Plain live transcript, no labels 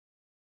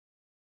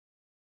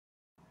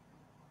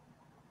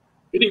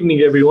Good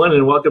evening, everyone,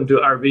 and welcome to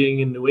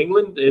RVing in New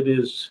England. It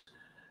is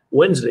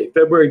Wednesday,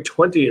 February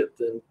 20th,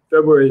 and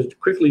February is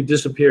quickly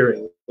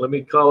disappearing. Let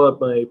me call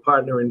up my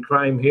partner in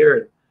crime here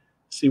and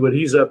see what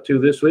he's up to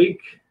this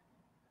week.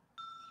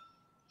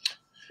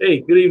 Hey,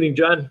 good evening,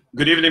 John.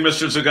 Good evening,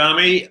 Mr.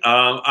 Zagami.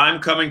 I'm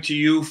coming to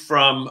you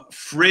from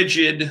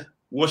frigid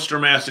Worcester,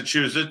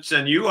 Massachusetts,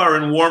 and you are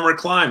in warmer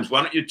climes.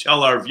 Why don't you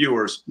tell our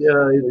viewers? Yeah,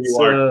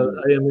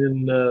 I am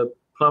in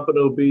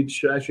Pompano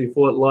Beach, actually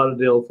Fort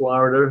Lauderdale,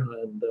 Florida,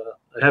 and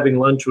having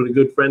lunch with a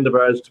good friend of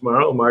ours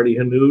tomorrow, Marty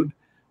Hanoud,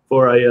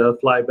 before I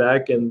fly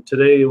back. And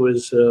today it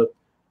was a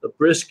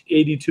brisk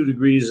 82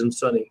 degrees and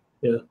sunny.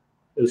 Yeah,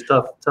 it was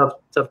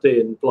tough day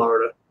in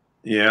Florida.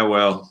 Yeah,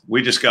 well,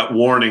 we just got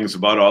warnings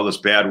about all this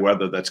bad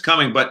weather that's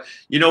coming. But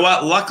you know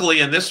what? Luckily,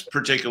 in this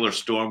particular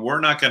storm,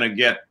 we're not going to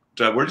get.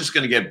 We're just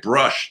going to get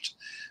brushed.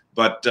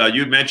 But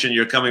you mentioned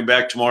you're coming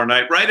back tomorrow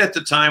night, right at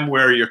the time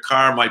where your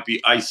car might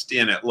be iced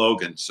in at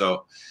Logan.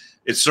 So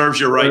it serves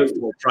you right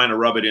for trying to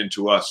rub it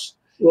into us.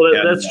 Well,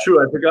 that's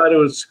true. I forgot it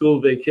was school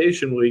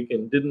vacation week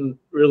and didn't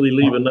really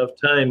leave enough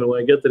time. And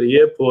when I got to the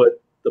airport,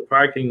 the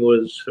parking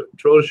was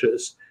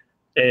atrocious.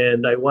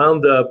 And I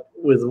wound up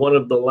with one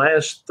of the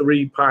last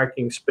 3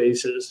 parking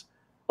spaces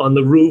on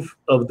the roof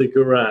of the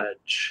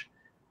garage.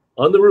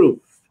 On the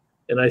roof.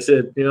 And I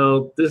said, you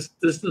know, this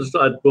does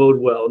not bode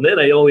well. And then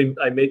I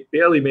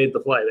barely made the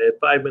flight. I had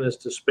 5 minutes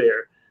to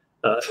spare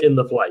in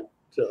the flight.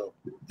 So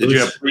did you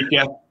have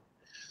pre-check?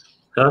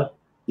 Huh?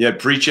 You had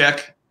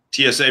pre-check?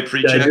 TSA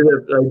pre-check?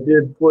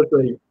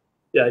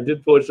 Yeah, I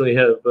did fortunately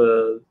have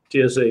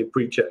TSA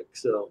pre-check.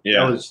 So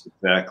yeah,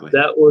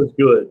 that was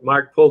good.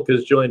 Mark Polk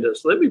has joined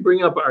us. Let me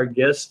bring up our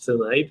guest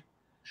tonight.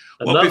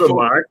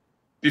 Mark.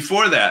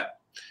 Before that,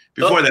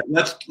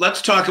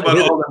 let's talk about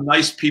all the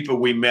nice people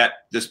we met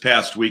this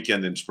past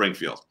weekend in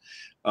Springfield.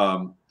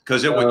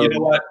 Because you know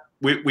what,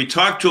 we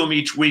talk to them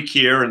each week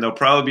here, and they'll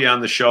probably be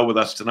on the show with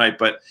us tonight.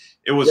 But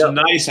it was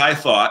nice, I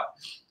thought.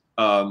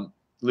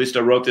 At least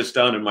I wrote this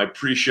down in my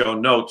pre-show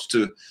notes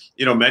to,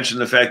 mention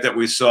the fact that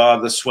we saw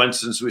the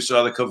Swensons, we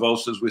saw the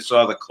Cavoses, we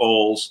saw the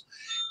Coles.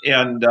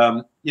 And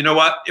you know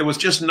what? It was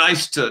just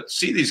nice to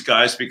see these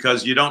guys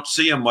because you don't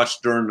see them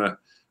much during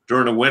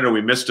the winter.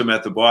 We missed them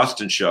at the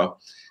Boston show.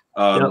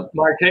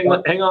 Mark, hang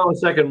on a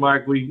second,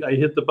 Mark. I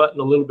hit the button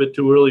a little bit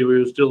too early. We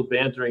were still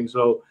bantering.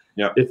 So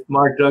if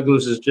Mark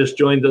Douglas has just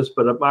joined us,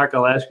 but Mark,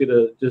 I'll ask you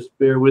to just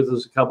bear with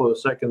us a couple of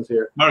seconds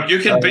here. Mark, you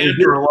can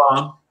banter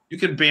along. You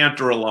can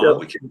banter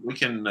along. We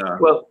can.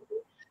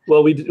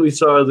 Well, we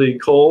saw the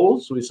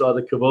Coles, we saw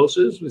the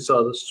Cavoses, we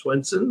saw the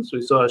Swensons,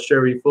 we saw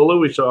Sherry Fuller,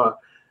 we saw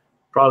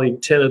probably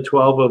 10 or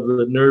 12 of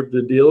the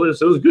NERVDA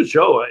dealers. It was a good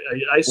show.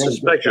 I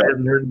suspect, I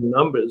haven't heard the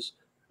numbers,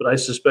 but I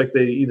suspect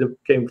they either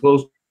came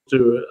close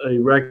to a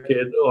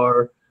record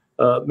or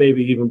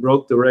maybe even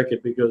broke the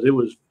record because it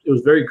was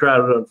very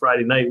crowded on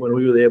Friday night when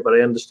we were there, but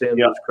I understand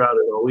it was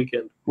crowded all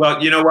weekend.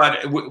 Well, you know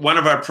what? One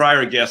of our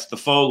prior guests, the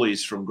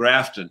Foleys from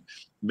Grafton,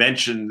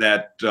 mentioned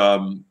that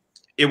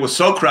it was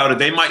so crowded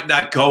they might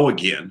not go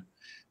again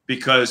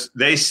because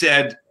they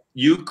said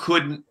you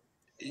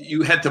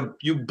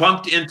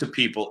bumped into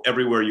people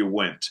everywhere you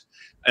went,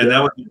 and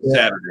that was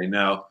Saturday.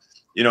 Now,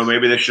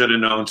 maybe they should have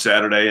known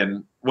Saturday.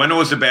 And when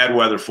was the bad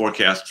weather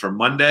forecast for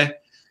Monday?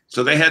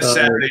 So they had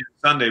Saturday and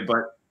Sunday,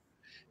 but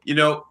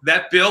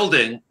that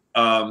building,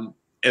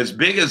 as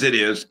big as it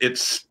is,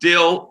 it's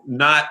still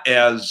not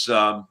as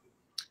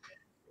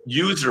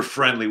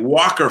user-friendly,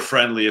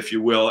 walker-friendly, if you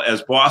will,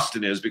 as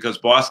Boston is, because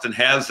Boston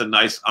has the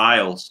nice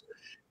aisles,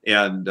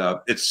 and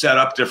it's set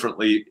up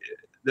differently.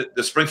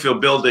 The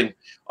Springfield building,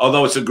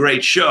 although it's a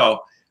great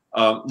show,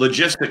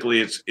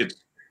 logistically,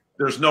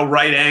 there's no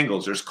right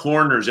angles. There's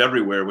corners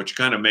everywhere, which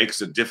kind of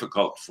makes it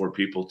difficult for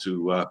people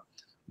to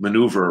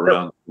maneuver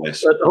around the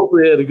place. But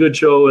hopefully they had a good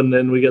show, and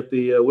then we got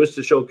the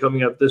Worcester show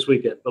coming up this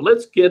weekend. But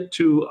let's get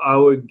to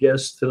our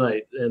guest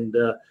tonight. And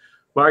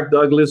Mark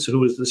Douglas,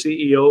 who is the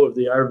CEO of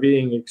the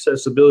RVing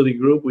Accessibility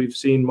Group. We've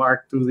seen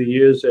Mark through the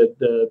years at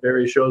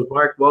various shows.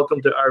 Mark,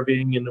 welcome to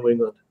RVing in New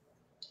England.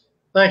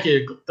 Thank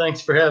you.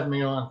 Thanks for having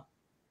me on.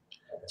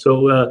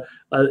 So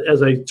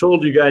as I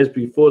told you guys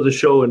before the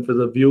show and for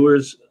the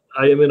viewers,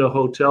 I am in a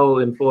hotel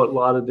in Fort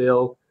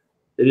Lauderdale.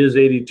 It is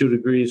 82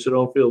 degrees, so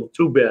don't feel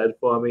too bad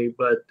for me.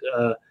 But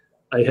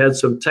I had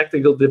some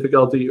technical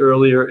difficulty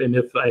earlier, and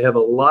if I have a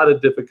lot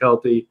of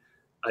difficulty,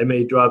 I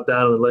may drop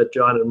down and let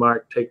John and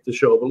Mark take the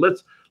show, but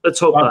let's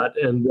hope not.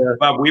 And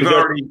Bob,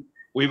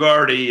 we've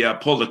already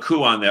pulled a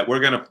coup on that. We're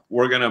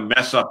gonna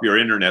mess up your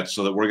internet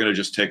so that we're gonna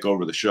just take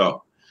over the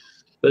show.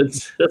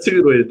 That's a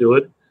good way to do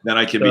it. Then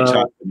I can be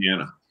top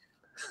banana.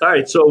 All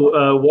right.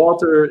 So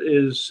Walter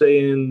is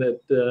saying that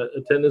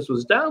attendance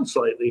was down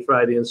slightly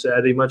Friday and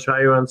Saturday, much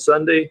higher on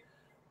Sunday,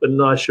 but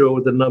not sure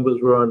what the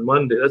numbers were on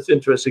Monday. That's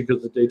interesting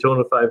because the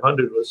Daytona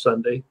 500 was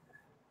Sunday.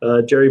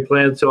 Jerry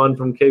Plant's on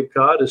from Cape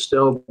Cod.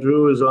 Estelle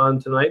Drew is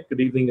on tonight. Good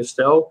evening,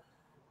 Estelle.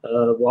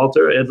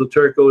 Walter, Ed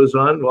Laturco is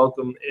on.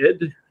 Welcome,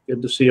 Ed.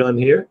 Good to see you on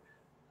here.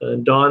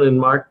 Don and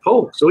Mark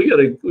Polk. So we got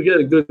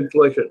a good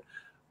collection.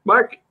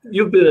 Mark,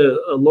 you've been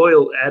a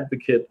loyal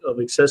advocate of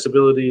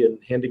accessibility and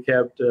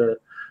handicapped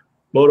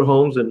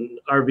motorhomes and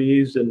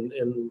RVs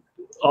and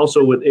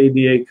also with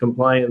ADA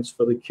compliance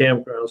for the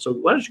campground. So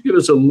why don't you give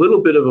us a little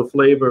bit of a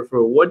flavor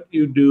for what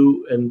you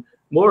do and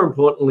more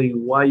importantly,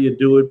 why you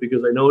do it,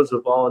 because I know it's a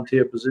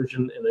volunteer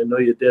position and I know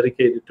you're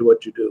dedicated to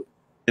what you do.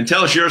 And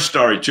tell us your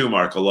story too,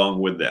 Mark, along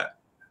with that.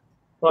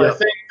 Well,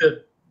 yeah.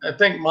 I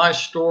think my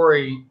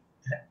story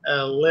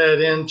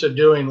led into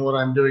doing what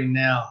I'm doing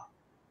now.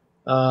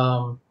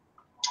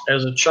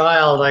 As a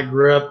child, I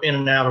grew up in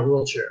and out of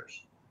wheelchairs.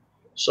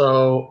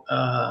 So,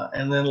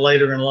 and then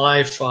later in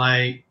life,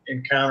 I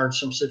encountered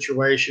some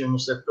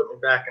situations that put me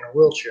back in a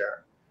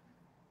wheelchair.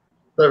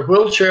 But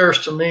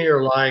wheelchairs to me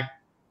are like,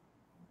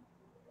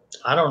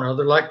 I don't know,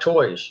 they're like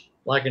toys,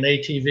 like an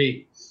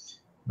ATV.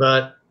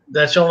 But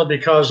that's only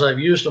because I've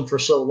used them for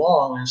so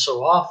long and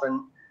so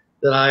often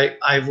that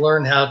I've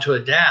learned how to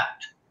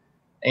adapt.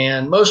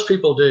 And most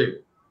people do.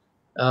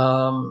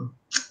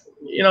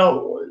 You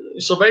know,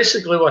 so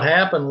basically what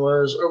happened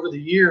was over the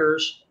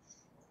years,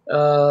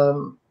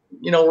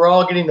 you know, we're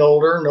all getting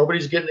older.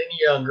 Nobody's getting any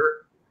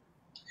younger.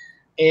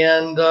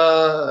 And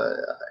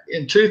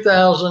in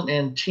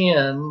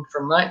 2010,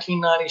 from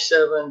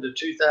 1997 to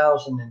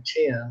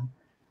 2010,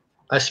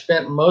 I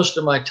spent most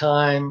of my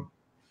time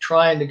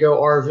trying to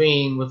go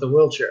RVing with a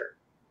wheelchair,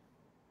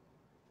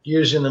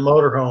 using the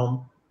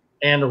motorhome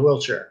and a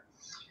wheelchair.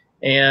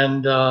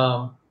 And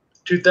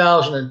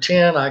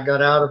 2010, I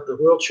got out of the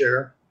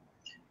wheelchair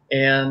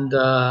and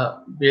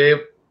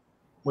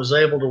was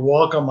able to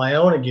walk on my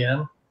own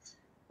again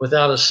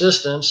without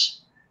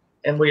assistance.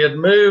 And we had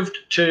moved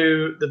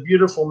to the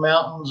beautiful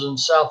mountains in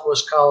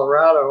southwest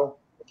Colorado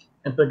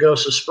in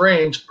Pagosa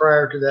Springs.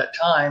 Prior to that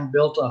time,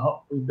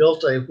 we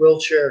built a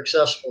wheelchair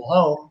accessible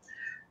home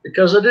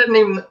because we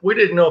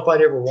didn't know if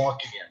I'd ever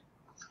walk again.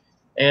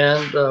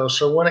 And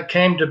so when it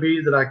came to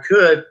be that I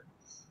could,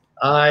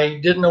 I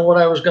didn't know what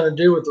I was going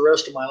to do with the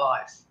rest of my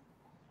life.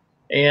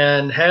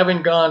 And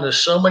having gone to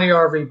so many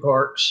RV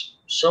parks,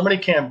 so many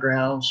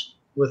campgrounds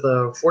with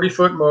a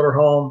 40-foot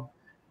motorhome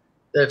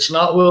that's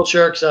not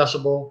wheelchair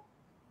accessible,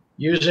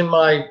 using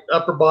my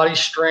upper body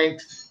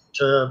strength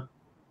to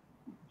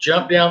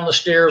jump down the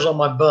stairs on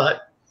my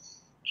butt,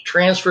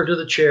 transfer to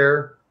the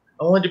chair,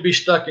 only to be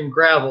stuck in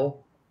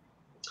gravel,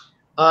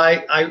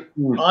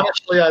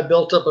 honestly, I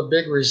built up a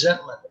big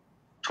resentment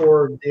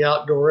toward the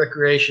outdoor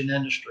recreation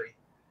industry,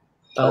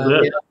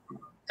 the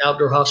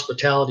outdoor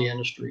hospitality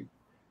industry.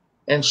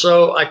 And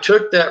so I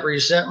took that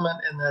resentment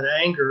and that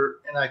anger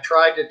and I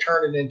tried to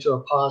turn it into a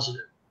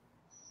positive.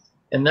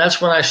 And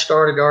that's when I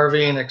started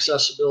RVing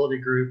Accessibility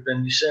Group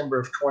in December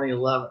of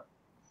 2011.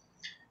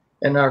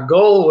 And our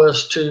goal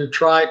was to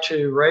try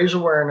to raise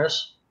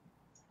awareness,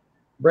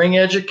 bring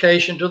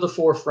education to the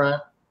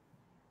forefront,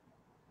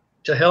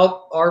 to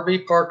help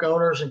RV park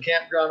owners and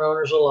campground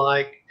owners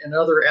alike and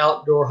other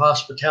outdoor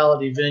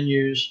hospitality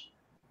venues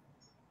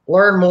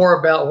learn more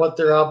about what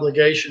their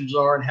obligations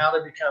are and how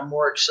to become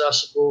more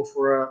accessible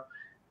for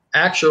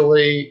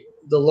actually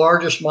the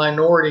largest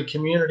minority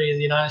community in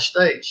the United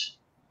States,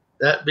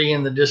 that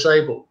being the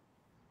disabled.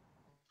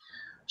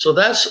 So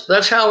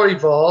that's how it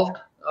evolved.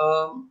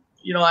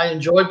 You know, I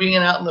enjoy being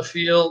out in the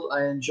field.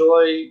 I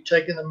enjoy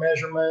taking the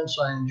measurements.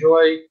 I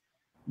enjoy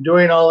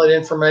doing all that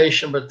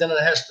information, but then it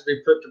has to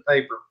be put to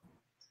paper.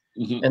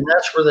 Mm-hmm. And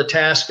that's where the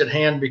task at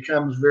hand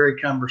becomes very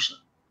cumbersome.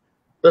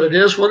 But it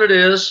is what it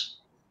is.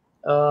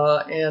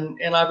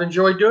 And I've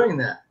enjoyed doing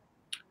that.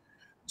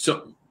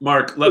 So,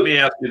 Mark, let me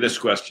ask you this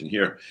question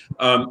here.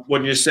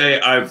 When you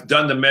say I've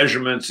done the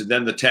measurements and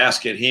then the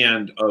task at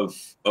hand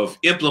of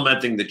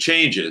implementing the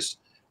changes,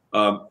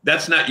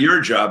 that's not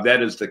your job.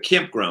 That is the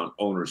campground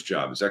owner's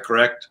job. Is that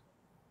correct?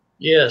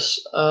 Yes.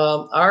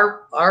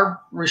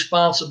 Our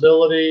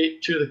responsibility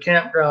to the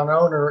campground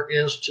owner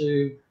is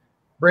to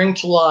bring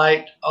to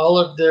light all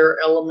of their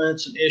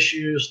elements and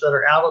issues that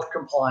are out of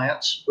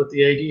compliance with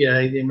the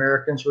ADA, the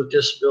Americans with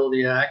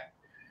Disability Act,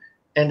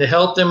 and to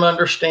help them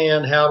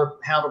understand how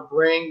to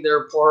bring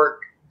their park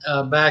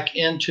back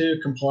into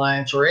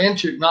compliance, or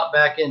not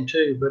back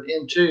into, but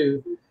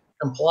into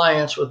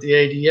compliance with the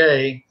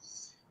ADA.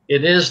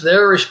 It is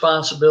their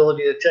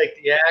responsibility to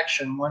take the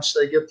action once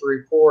they get the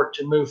report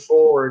to move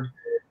forward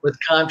with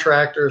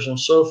contractors and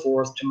so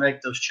forth to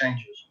make those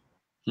changes.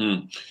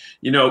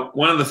 You know,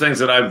 one of the things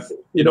that I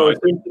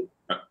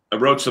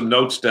wrote some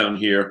notes down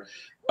here.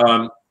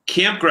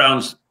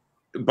 Campgrounds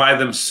by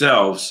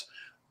themselves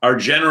are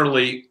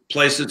generally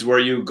places where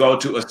you go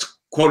to,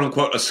 quote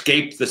unquote,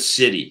 escape the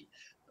city.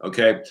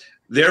 Okay.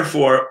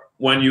 Therefore,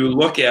 when you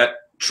look at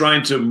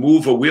trying to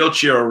move a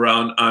wheelchair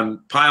around on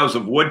piles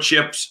of wood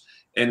chips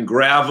and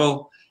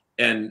gravel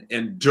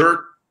and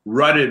dirt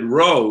rutted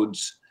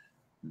roads,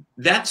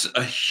 that's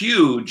a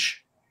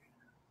huge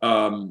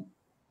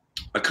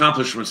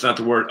accomplishment's not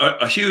the word,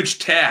 a huge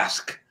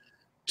task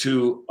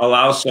to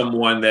allow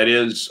someone that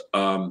is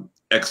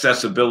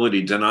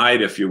accessibility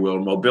denied, if you will,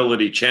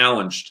 mobility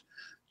challenged,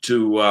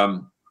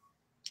 to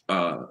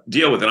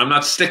deal with it. I'm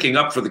not sticking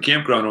up for the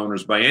campground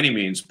owners by any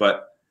means,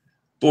 but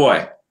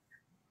boy,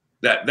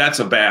 that's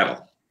a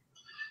battle.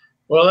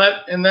 Well,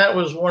 that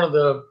was one of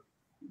the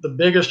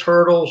biggest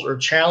hurdles or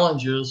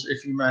challenges,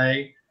 if you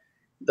may,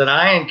 that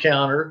I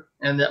encountered,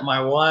 and that my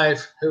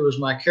wife, who was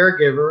my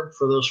caregiver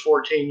for those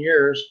 14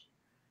 years,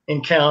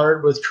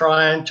 encountered with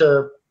trying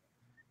to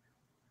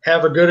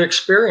have a good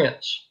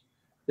experience.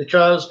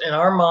 Because in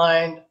our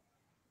mind,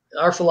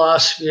 our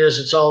philosophy is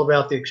it's all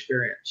about the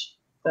experience.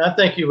 And I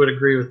think you would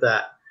agree with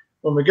that.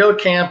 When we go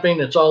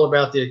camping, it's all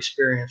about the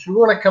experience. We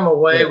want to come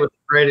away with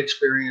a great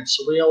experience.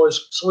 So we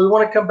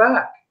want to come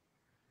back.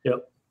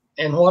 Yep.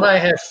 And what I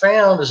have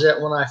found is that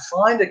when I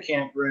find a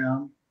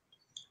campground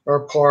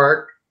or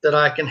park that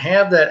I can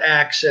have that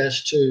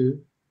access to,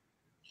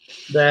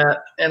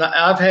 and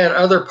I've had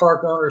other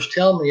park owners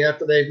tell me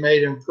after they've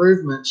made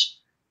improvements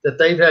that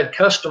they've had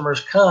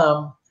customers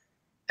come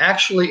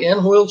actually in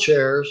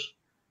wheelchairs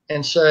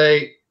and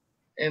say,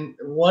 and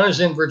one is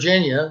in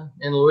Virginia,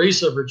 in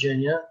Louisa,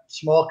 Virginia,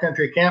 small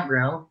country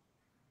campground.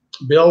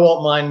 Bill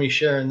won't mind me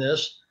sharing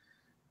this,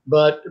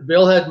 but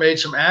Bill had made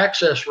some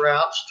access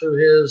routes to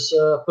his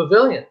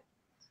pavilion.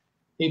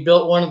 He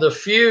built one of the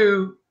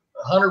few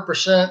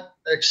 100%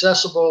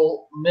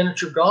 accessible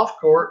miniature golf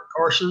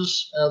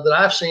courses that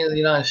I've seen in the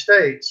United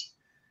States.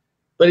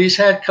 But he's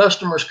had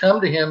customers come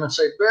to him and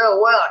say,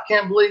 Bill, wow, I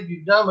can't believe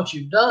you've done what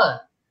you've done.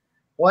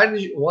 Why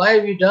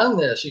have you done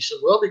this? He said,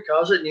 well,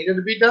 because it needed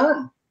to be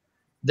done.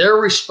 Their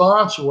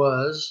response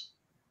was,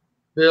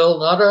 Bill,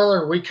 not only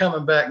are we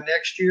coming back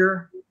next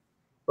year,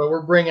 but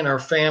we're bringing our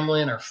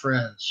family and our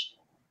friends.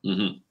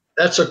 Mm-hmm.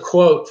 That's a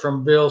quote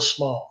from Bill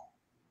Small.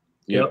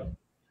 Yep.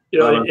 You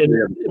know,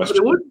 but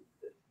it would,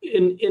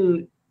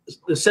 in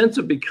the sense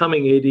of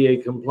becoming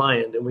ADA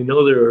compliant, and we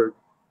know there are,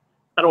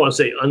 I don't want to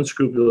say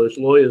unscrupulous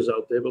lawyers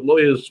out there, but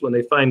lawyers, when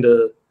they find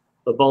a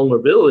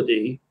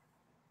vulnerability,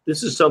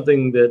 this is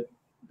something that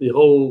the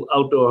whole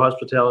outdoor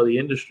hospitality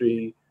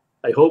industry,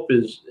 I hope,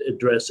 is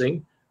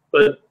addressing.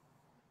 But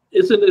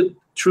isn't it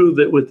true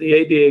that with the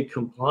ADA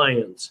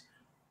compliance,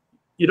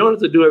 you don't have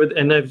to do everything?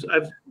 And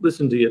I've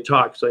listened to your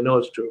talk, so I know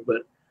it's true,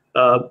 but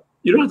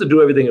you don't have to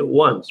do everything at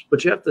once,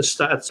 but you have to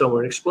start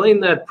somewhere and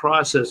explain that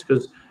process,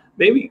 because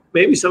maybe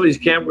some of these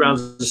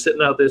campgrounds are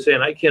sitting out there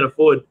saying, I can't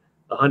afford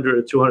 $100,000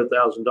 or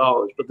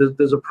 $200,000, but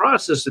there's a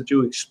process that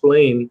you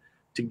explain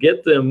to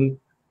get them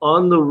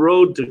on the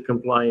road to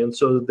compliance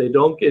so that they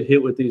don't get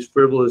hit with these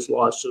frivolous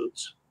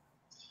lawsuits.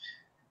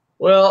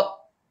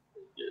 Well,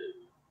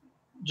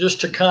 just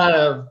to kind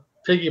of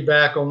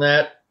piggyback on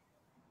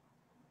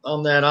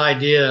that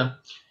idea,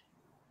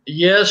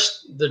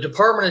 yes, the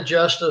Department of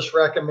Justice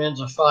recommends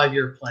a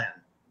 5-year plan.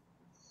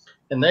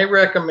 And they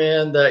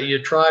recommend that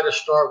you try to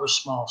start with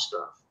small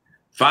stuff.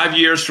 5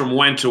 years from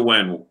when to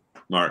when,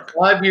 Mark?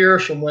 5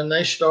 years from when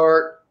they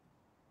start,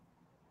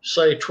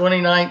 say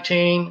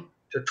 2019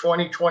 to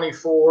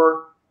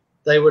 2024.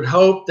 They would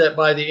hope that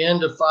by the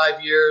end of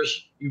 5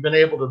 years, you've been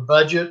able to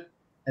budget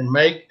and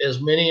make as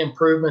many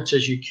improvements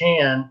as you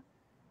can.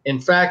 In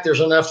fact,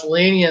 there's enough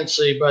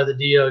leniency by the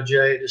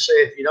DOJ to say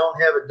if you don't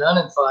have it done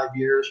in 5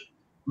 years,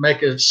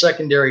 make a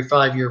secondary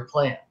 5-year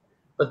plan.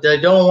 But they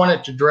don't want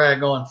it to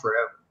drag on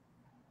forever.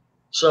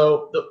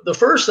 So the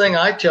first thing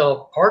I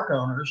tell park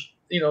owners,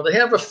 they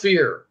have a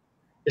fear.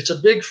 It's a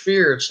big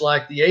fear. It's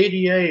like the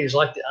ADA is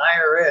like the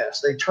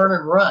IRS. They turn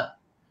and run.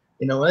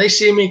 When they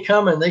see me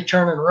coming, they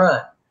turn and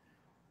run.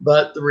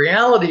 But the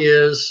reality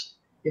is,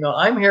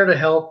 I'm here to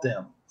help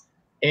them.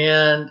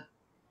 And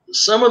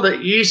some of the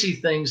easy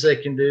things they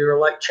can do are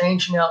like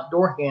changing out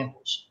door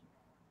handles,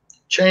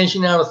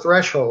 changing out a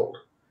threshold,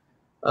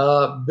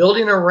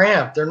 building a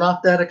ramp. They're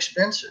not that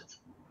expensive.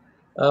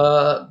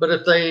 But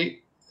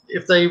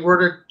if they were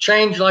to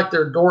change like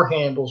their door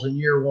handles in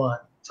year one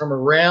from a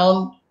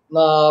round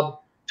knob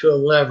to a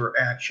lever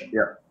action,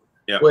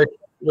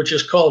 which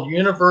is called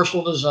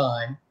universal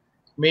design,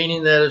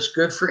 meaning that it's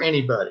good for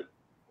anybody.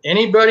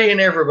 Anybody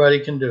and everybody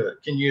can do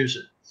it, can use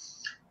it.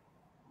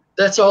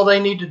 That's all they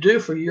need to do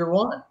for year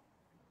one.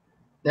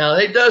 Now,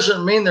 it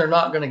doesn't mean they're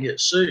not going to get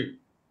sued.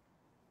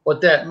 What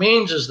that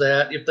means is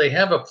that if they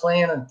have a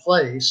plan in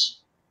place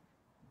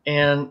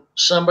and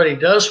somebody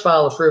does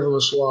file a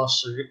frivolous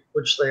lawsuit,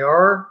 which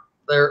they're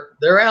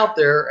out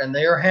there and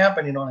they are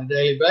happening on a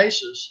daily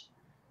basis,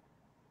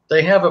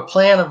 they have a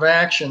plan of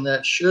action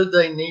that should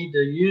they need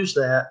to use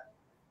that,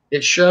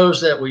 it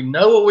shows that we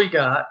know what we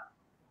got.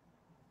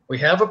 We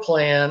have a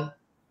plan.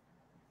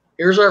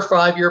 Here's our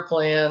 5-year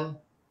plan.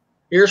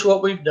 Here's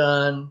what we've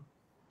done.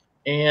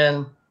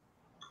 And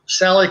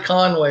Sally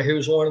Conway,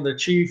 who's one of the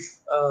chief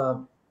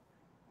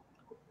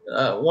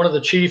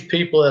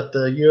people at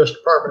the U.S.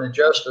 Department of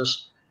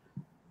Justice,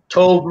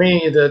 told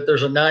me that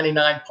there's a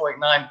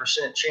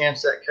 99.9%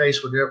 chance that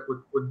case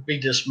would be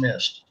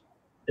dismissed.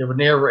 It would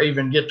never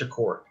even get to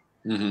court.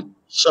 Mm-hmm.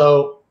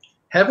 So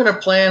having a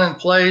plan in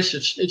place,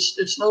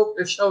 it's no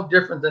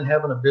different than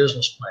having a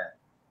business plan.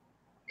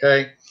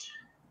 Okay,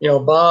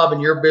 Bob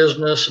and your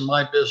business and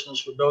my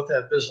business, we both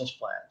have business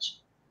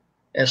plans,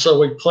 and so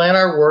we plan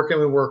our work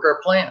and we work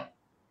our plan.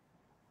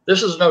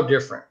 This is no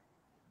different.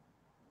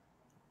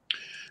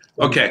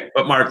 Okay,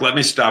 but Mark, let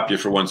me stop you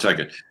for 1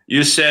 second.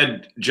 You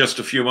said just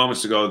a few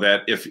moments ago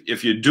that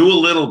if you do a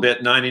little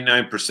bit,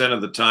 99%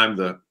 of the time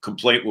the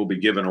complaint will be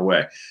given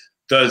away.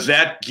 Does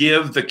that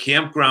give the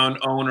campground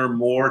owner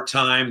more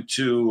time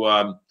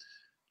to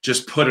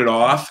just put it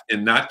off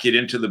and not get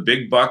into the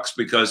big bucks?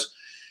 Because,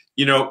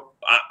 you know,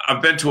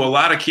 I've been to a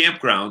lot of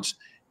campgrounds,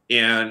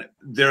 and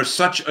there's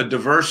such a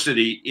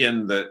diversity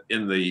in the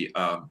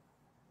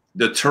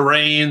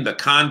terrain, the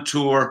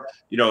contour.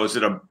 You know, is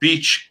it a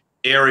beach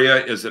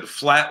area? Is it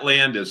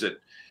flatland? Is it?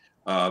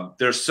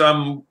 There's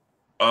some,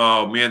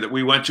 oh man, that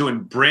we went to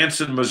in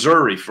Branson,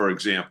 Missouri, for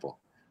example,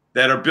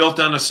 that are built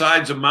on the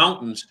sides of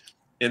mountains,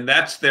 and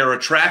that's their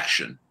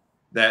attraction.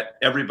 That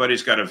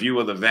everybody's got a view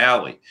of the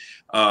valley.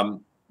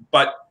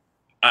 But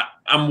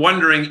I'm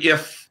wondering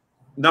if,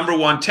 number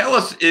one, tell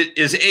us,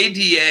 is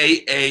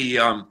ADA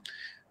a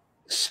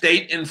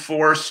state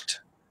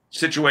enforced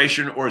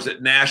situation, or is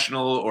it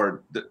national,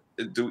 or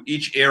do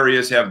each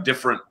areas have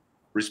different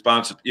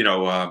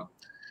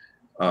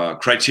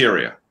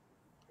criteria?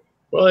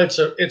 Well, it's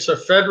a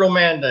federal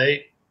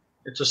mandate.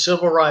 It's a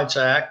Civil Rights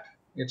Act.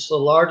 It's the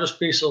largest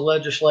piece of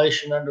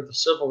legislation under the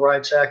Civil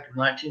Rights Act of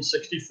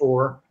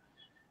 1964.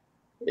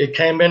 It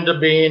came into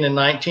being in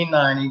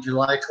 1990,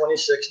 July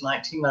 26,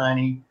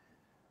 1990.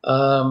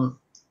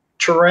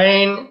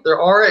 Terrain,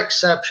 there are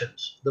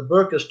exceptions. The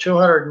book is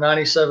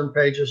 297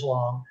 pages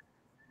long,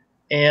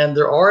 and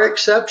there are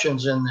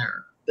exceptions in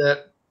there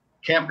that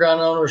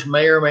campground owners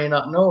may or may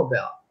not know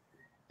about.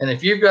 And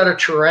if you've got a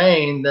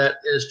terrain that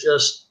is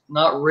just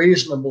not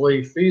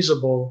reasonably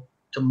feasible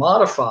to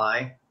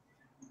modify,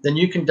 then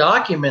you can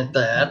document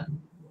that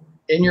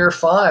in your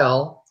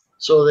file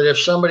so that if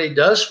somebody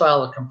does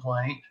file a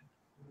complaint,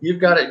 you've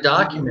got it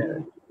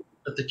documented.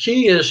 But the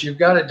key is you've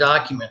got to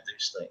document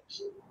these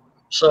things.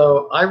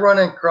 So I run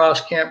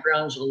across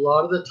campgrounds a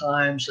lot of the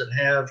times that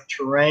have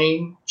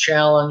terrain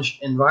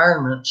challenged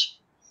environments,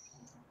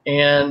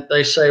 and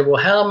they say,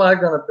 well, how am I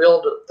going to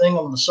build a thing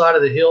on the side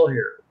of the hill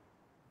here?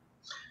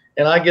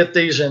 And I get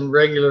these in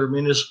regular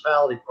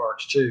municipality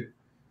parks too.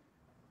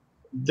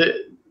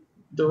 The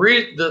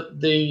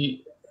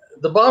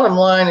bottom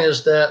line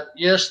is that,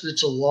 yes,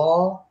 it's a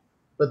law,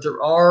 but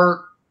there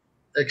are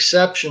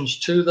exceptions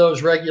to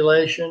those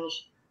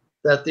regulations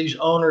that these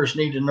owners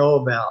need to know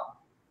about,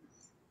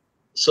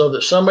 so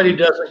that somebody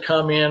doesn't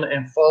come in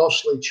and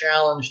falsely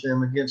challenge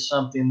them against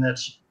something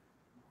that's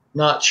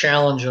not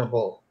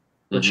challengeable,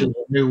 which is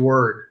a new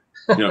word.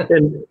 Yeah.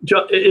 And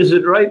is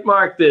it right,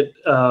 Mark,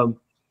 that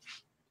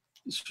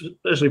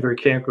especially for a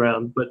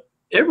campground, but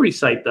every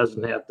site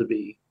doesn't have to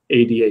be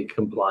ADA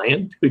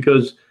compliant,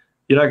 because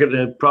you're not going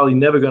to, probably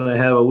never going to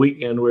have a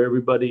weekend where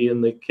everybody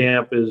in the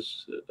camp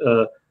is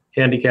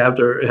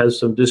handicapped or has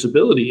some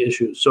disability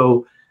issues.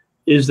 So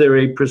is there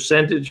a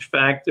percentage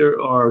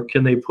factor, or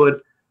can they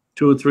put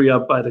 2 or 3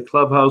 up by the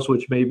clubhouse,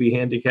 which may be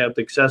handicapped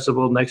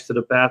accessible, next to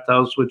the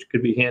bathhouse, which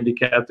could be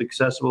handicapped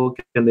accessible?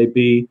 Can they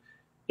be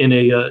in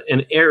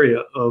an area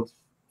of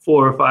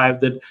 4 or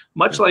 5 that,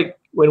 much like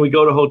when we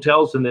go to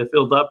hotels and they're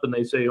filled up and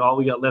they say all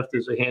we got left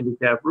is a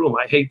handicapped room?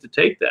 I hate to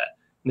take that.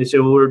 And they say,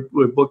 well,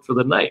 we're booked for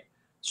the night.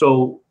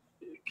 So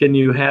can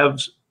you have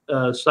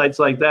sites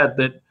like that,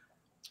 that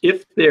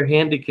if they're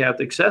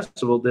handicapped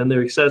accessible, then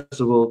they're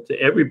accessible to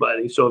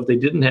everybody? So if they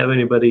didn't have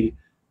anybody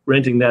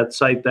renting that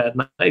site that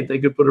night, they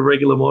could put a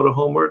regular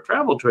motorhome or a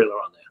travel trailer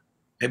on there.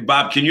 Hey,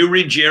 Bob, can you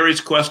read Jerry's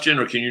question,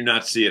 or can you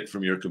not see it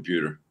from your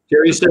computer?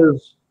 Jerry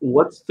says,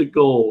 what's the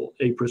goal?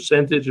 A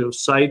percentage of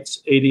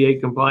sites ADA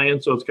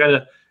compliant? So it's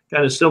kind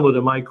of similar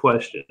to my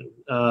question.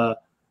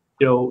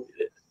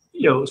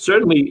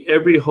 Certainly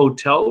every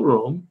hotel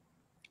room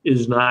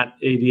is not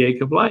ADA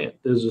compliant.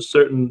 There's a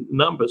certain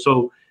number.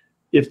 So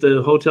if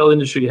the hotel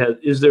industry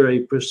is there a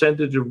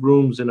percentage of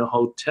rooms in a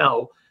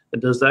hotel,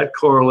 and does that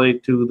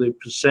correlate to the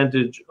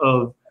percentage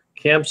of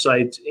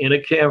campsites in a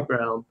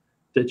campground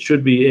that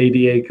should be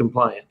ADA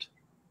compliant?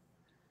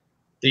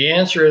 The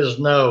answer is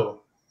no.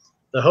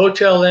 The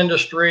hotel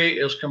industry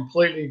is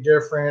completely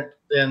different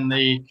than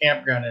the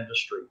campground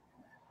industry.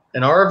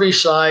 An RV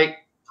site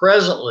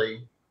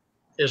presently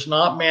is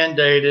not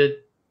mandated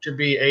to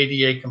be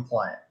ADA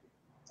compliant.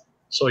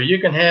 So you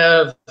can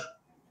have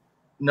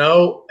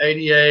no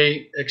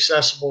ADA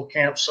accessible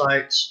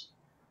campsites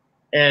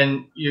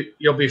and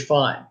you'll be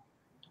fine.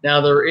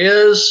 Now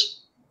it's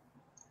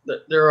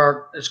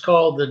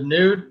called the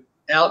New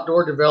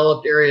Outdoor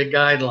Developed Area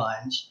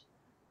Guidelines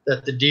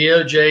that the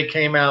DOJ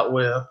came out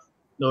with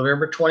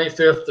November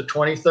 25th of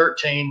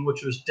 2013,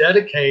 which was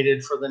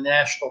dedicated for the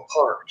national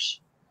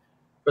parks.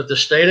 But the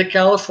state of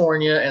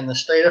California and the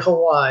state of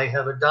Hawaii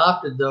have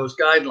adopted those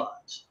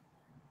guidelines.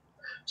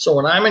 So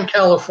when I'm in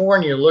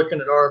California looking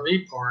at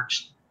RV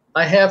parks,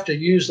 I have to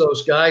use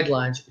those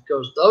guidelines,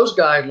 because those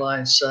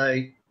guidelines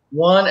say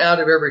 1 out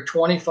of every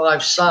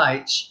 25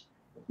 sites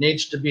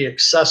needs to be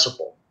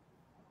accessible.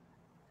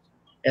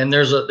 And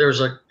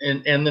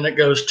and then it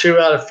goes 2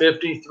 out of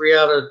 50, 3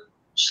 out of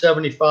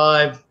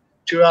 75,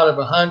 2 out of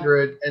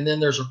 100, and then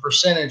there's a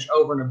percentage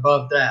over and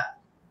above that.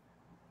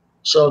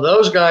 So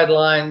those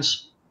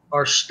guidelines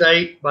are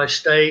state by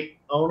state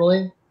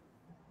only.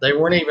 They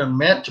weren't even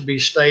meant to be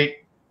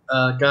state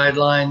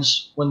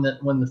guidelines when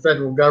the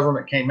federal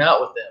government came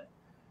out with them.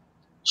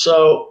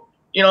 So,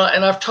 you know,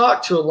 and I've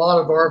talked to a lot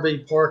of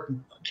RV park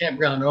and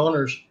campground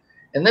owners,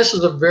 and this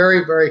is a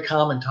very, very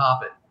common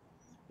topic.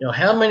 You know,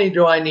 how many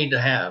do I need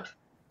to have?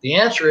 The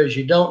answer is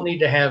you don't need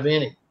to have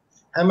any.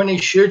 How many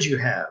should you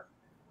have?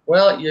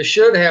 Well, you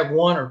should have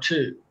one or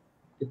two,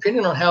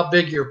 depending on how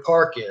big your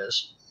park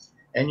is.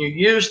 And you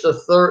use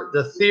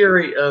the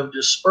theory of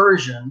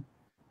dispersion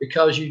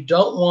because you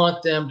don't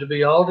want them to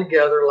be all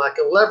together like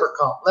a leopard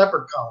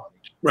colony.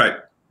 Right.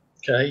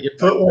 Okay, you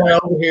put one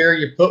over here,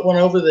 you put one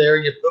over there,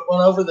 you put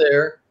one over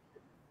there.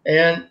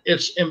 And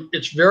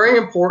it's very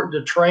important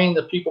to train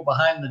the people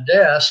behind the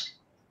desk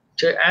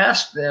to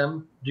ask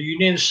them, do you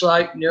need a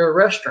site near a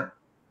restaurant?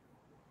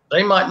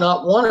 They might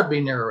not want to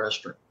be near a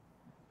restaurant.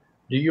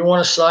 Do you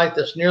want a site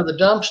that's near the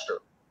dumpster?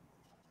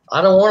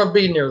 I don't want to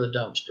be near the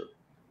dumpster.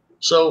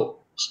 So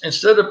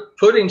instead of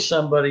putting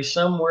somebody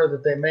somewhere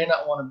that they may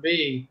not want to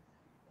be,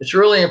 it's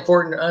really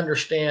important to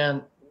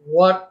understand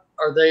what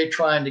are they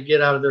trying to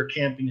get out of their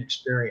camping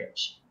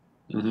experience.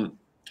 Mm-hmm.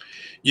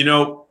 You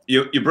know,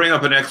 you bring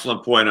up an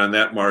excellent point on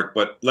that, Mark,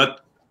 but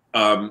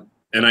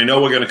and I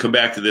know we're going to come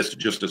back to this in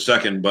just a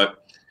second,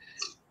 but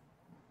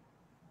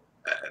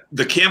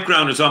the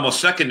campground is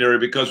almost secondary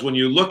because when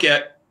you look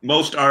at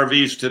most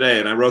RVs today,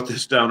 and I wrote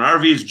this down,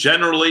 RVs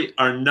generally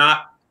are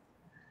not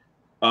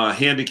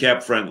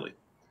handicap friendly.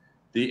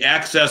 The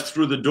access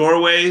through the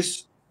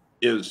doorways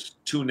is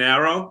too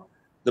narrow.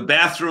 The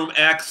bathroom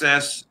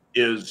access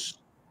is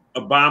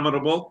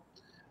abominable.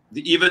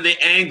 Even the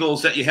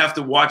angles that you have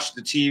to watch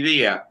the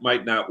TV at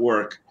might not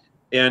work.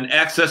 And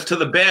access to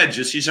the beds,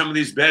 you see some of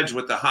these beds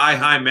with the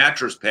high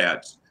mattress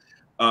pads.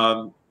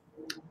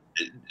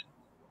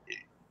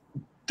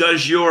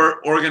 Does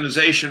your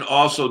organization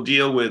also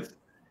deal with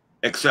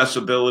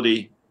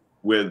accessibility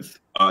with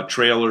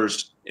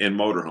trailers and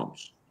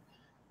motorhomes?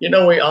 You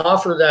know, we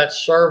offer that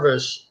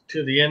service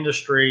to the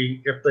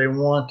industry if they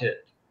want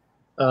it.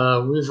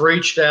 We've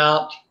reached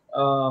out,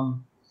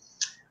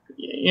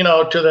 you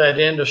know, to that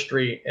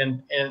industry,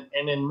 and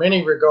in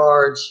many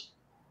regards,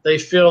 they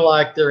feel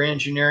like they're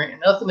engineering.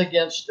 Nothing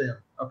against them,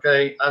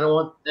 okay? I don't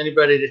want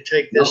anybody to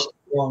take this the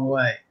wrong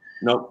way.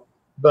 Nope.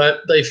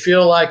 But they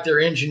feel like their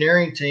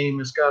engineering team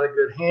has got a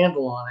good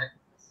handle on it,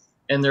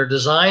 and their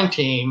design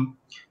team,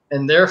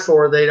 and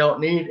therefore they don't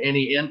need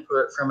any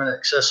input from an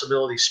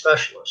accessibility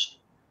specialist.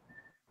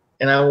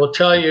 And I will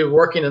tell you,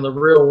 working in the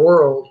real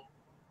world,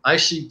 I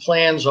see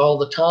plans all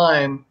the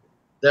time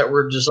that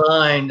were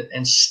designed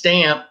and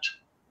stamped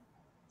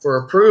for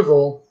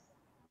approval,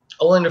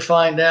 only to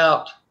find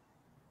out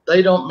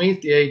they don't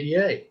meet the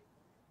ADA.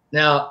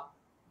 Now,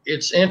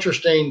 it's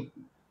interesting,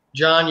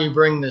 John, you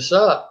bring this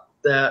up,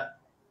 that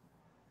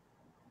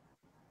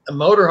a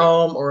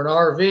motorhome or an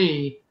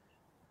RV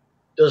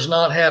does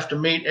not have to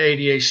meet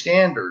ADA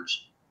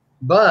standards,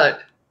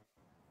 but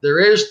there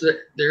is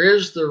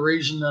the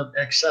reason of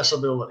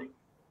accessibility.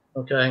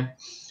 Okay,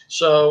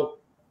 so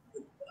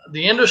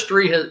the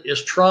industry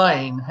has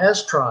tried.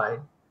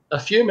 A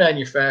few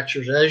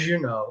manufacturers, as you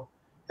know,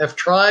 have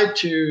tried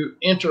to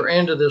enter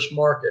into this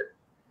market.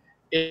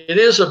 It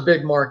is a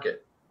big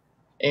market,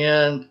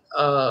 and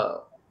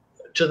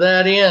to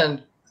that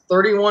end,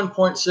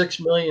 31.6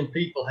 million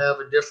people have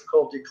a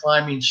difficulty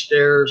climbing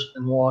stairs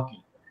and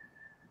walking.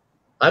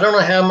 I don't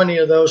know how many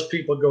of those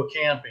people go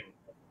camping,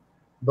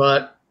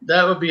 but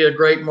that would be a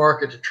great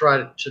market to try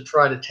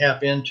to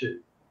tap into.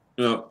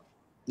 You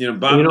know,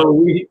 Bob, you know,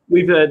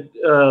 we've had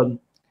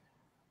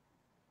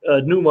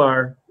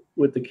Newmar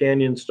with the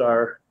Canyon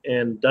Star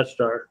and Dutch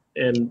Star,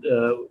 and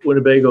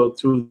Winnebago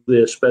through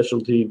their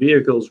specialty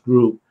vehicles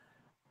group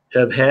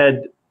have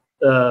had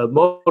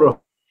motorhomes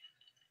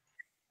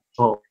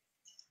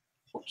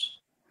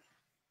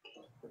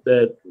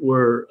that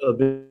were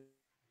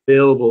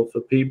available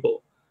for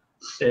people.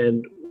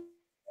 And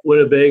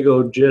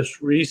Winnebago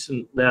just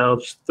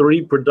announced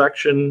 3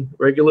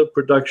 regular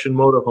production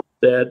motorhomes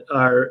that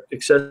are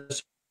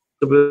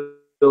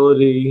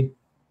accessibility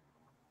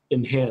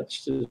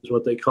enhanced, is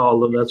what they call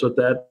them. That's what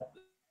that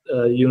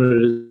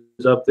unit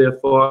is up there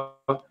for.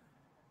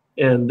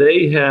 And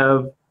they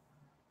have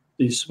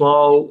the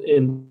small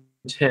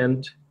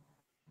intent.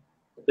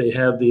 They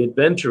have the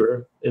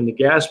Adventurer in the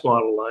gas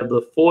model line,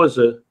 the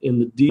Forza in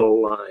the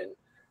diesel line.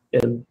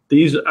 And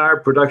these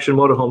are production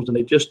motorhomes, and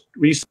they just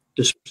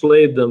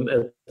displayed them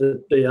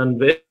they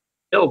unveiled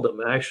them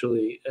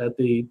actually at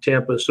the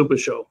Tampa Super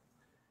Show.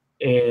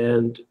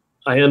 And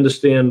I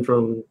understand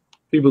from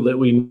people that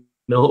we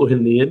know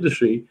in the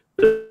industry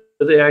that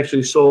they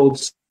actually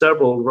sold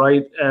several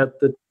right at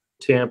the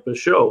Tampa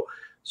show.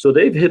 So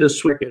they've hit a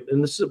switch,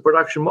 and this is a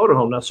production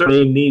motorhome. Now,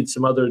 certainly need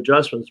some other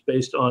adjustments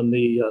based on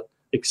the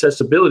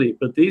accessibility,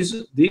 but these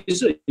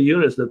are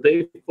units that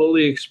they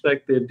fully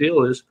expect their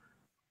dealers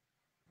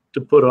to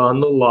put on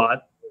the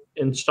lot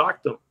and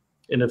stock them.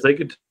 And if they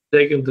could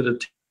take them to the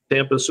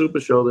Tampa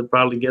Super Show that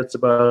probably gets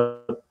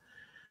about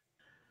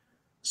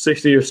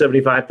 60 or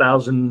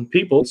 75,000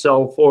 people,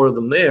 sell 4 of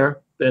them there,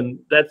 then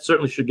that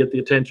certainly should get the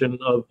attention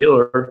of the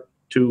dealer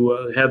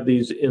to have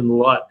these in the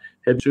lot.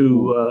 Have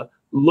to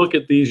look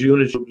at these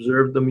units,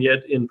 observed them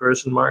yet in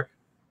person, Mark?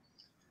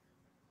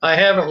 I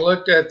haven't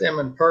looked at them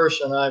in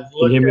person. I've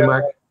looked. Can you hear me,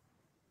 Mark?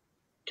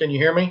 Can you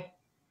hear me?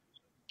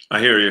 I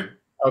hear you.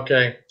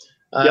 Okay.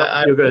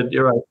 Yep, you're good.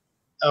 You're right.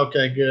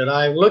 Okay, good.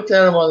 I looked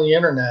at them on the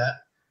internet,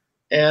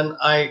 and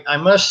I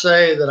must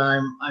say that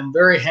I'm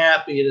very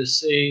happy to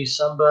see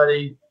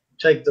somebody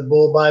take the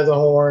bull by the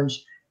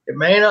horns. It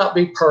may not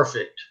be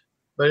perfect,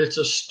 but it's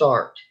a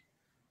start.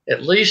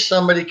 At least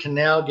somebody can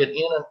now get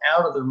in and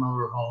out of their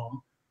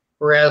motorhome,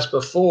 whereas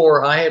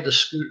before I had to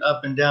scoot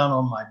up and down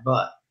on my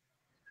butt.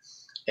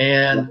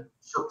 And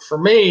for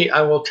me,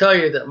 I will tell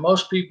you that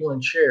most people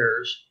in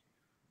chairs,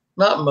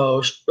 not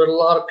most, but a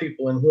lot of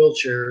people in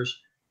wheelchairs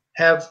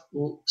have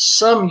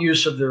some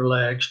use of their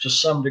legs to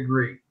some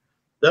degree.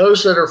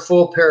 Those that are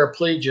full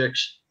paraplegics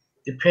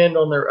depend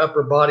on their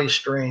upper body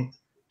strength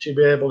to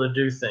be able to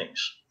do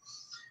things.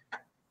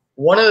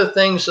 One of the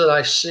things that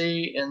I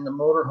see in the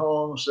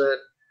motorhomes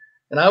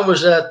and I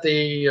was at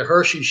the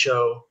Hershey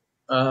show,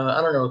 I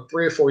don't know,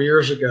 3 or 4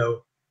 years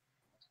ago,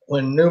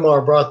 when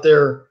Newmar brought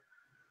their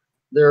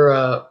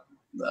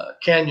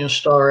Canyon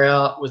Star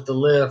out with the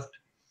lift,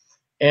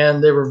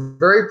 and they were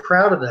very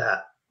proud of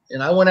that.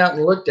 And I went out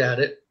and looked at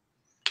it,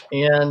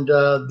 and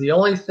the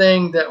only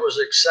thing that was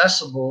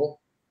accessible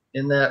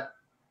in that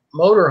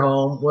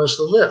motorhome was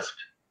the lift.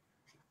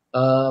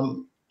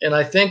 And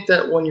I think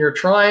that when you're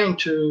trying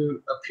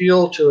to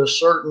appeal to a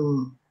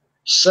certain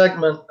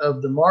segment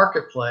of the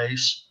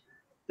marketplace,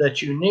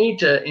 that you need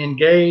to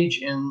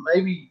engage in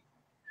maybe,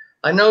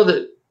 I know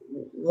that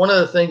one of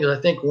the things I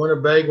think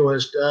Winnebago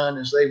has done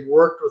is they've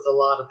worked with a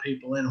lot of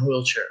people in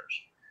wheelchairs,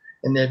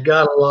 and they've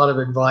got a lot of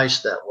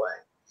advice that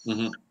way.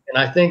 Mm-hmm. And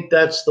I think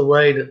that's the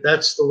way to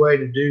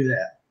do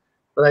that.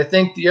 But I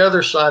think the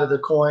other side of the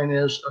coin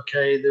is,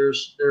 okay,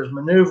 there's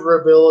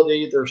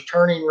maneuverability, there's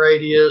turning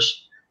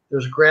radius,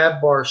 there's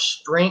grab bar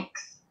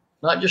strength,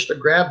 not just a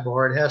grab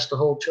bar, it has to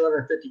hold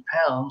 250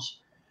 pounds.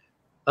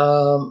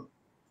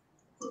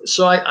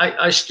 So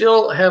I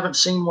still haven't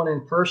seen one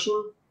in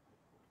person.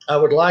 I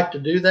would like to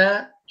do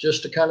that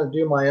just to kind of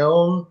do my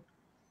own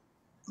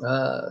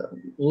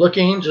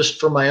looking, just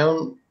for my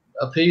own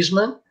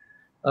appeasement.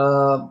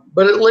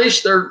 But at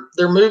least they're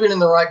moving in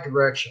the right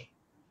direction.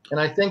 And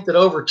I think that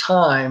over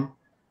time,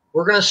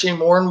 we're going to see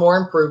more and more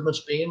improvements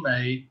being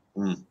made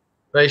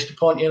based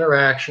upon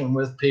interaction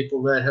with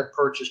people that have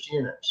purchased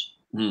units.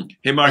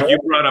 Hey, Mark,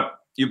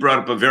 you brought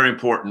up a very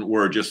important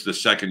word just a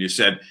second. You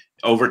said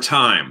over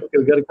time.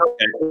 Okay,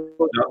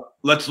 now,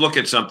 let's look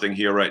at something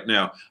here right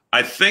now.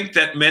 I think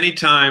that many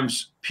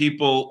times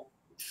people,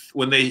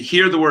 when they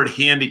hear the word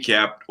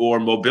handicapped or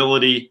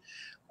mobility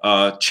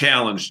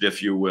challenged,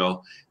 if you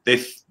will,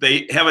 they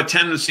have a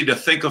tendency to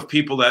think of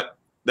people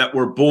that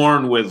were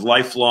born with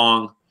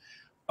lifelong,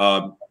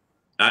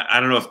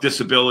 I don't know if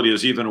disability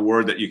is even a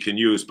word that you can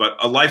use, but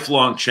a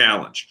lifelong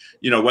challenge,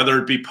 whether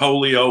it be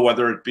polio,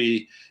 whether it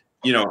be,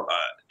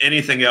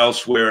 anything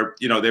else where,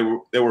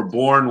 they were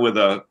born with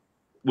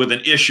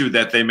an issue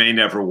that they may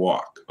never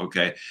walk.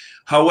 Okay.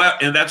 However,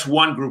 and that's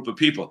one group of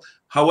people.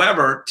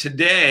 However,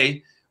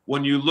 today,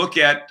 when you look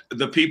at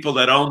the people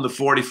that own the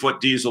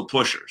 40-foot diesel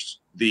pushers,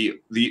 the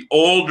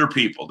older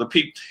people,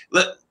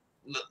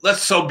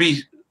 let's so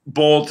be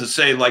bold to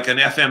say like an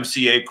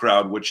FMCA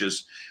crowd, which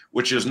is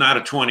not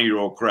a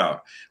 20-year-old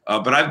crowd.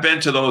 But I've been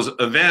to those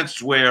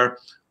events where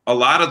a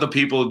lot of the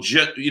people,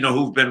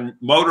 who've been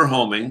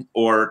motorhoming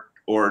or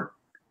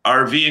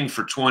RVing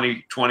for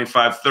 20,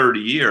 25, 30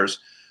 years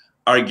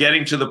are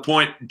getting to the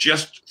point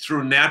just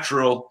through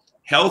natural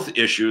health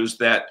issues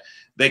that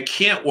they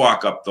can't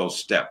walk up those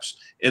steps.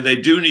 And they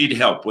do need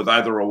help with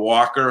either a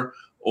walker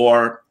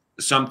or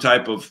some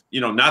type of,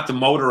 not the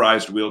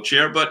motorized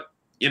wheelchair, but,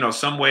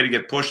 some way to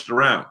get pushed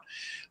around.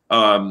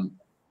 Well,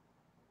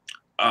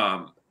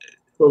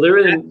 there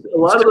is a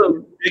lot of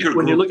them.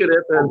 When you look at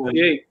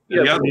FMCA,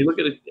 when you look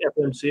at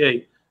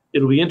FMCA,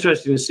 it'll be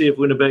interesting to see if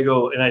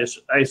Winnebago, and I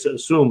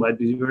assume I'd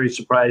be very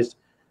surprised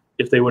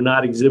if they were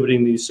not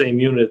exhibiting these same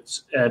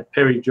units at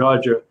Perry,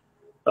 Georgia,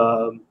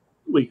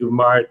 week of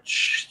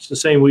March. It's the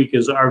same week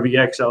as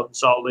RVX out in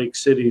Salt Lake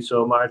City.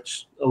 So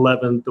March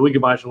 11th, the week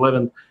of March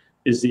 11th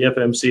is the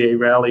FMCA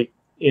rally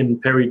in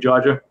Perry,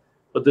 Georgia.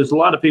 But there's a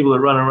lot of people that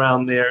run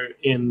around there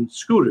in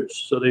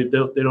scooters, so they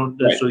don't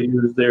necessarily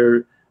use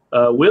their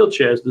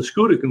wheelchairs. The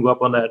scooter can go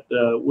up on that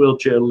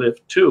wheelchair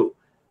lift too,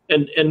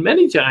 and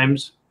many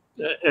times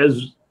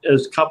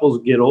as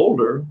couples get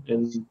older,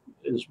 and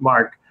as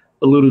Mark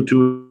alluded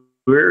to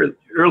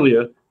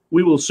earlier,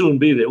 we will soon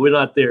be there. We're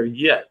not there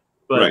yet,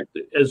 but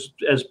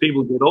as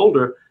people get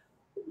older,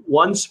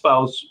 one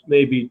spouse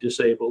may be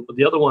disabled, but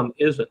the other one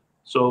isn't.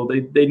 So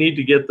they need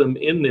to get them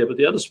in there, but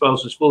the other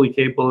spouse is fully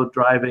capable of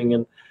driving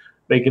and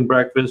making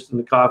breakfast and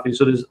the coffee.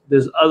 So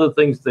there's other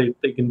things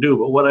they can do.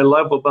 But what I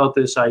love about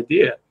this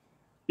idea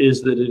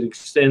is that it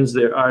extends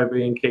their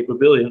RVing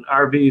capability. And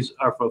RVs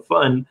are for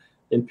fun,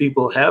 and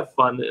people have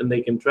fun, and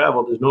they can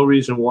travel. There's no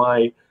reason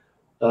why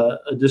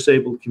a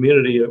disabled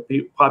community or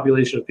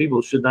population of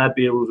people should not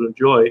be able to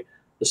enjoy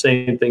the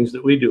same things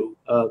that we do.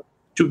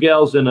 two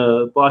gals in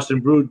a Boston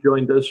Brew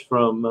joined us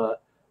from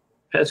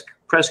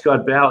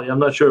Prescott Valley. I'm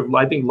not sure if,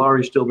 I think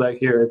Laurie's still back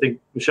here. I think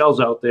Michelle's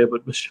out there,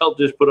 but Michelle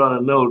just put on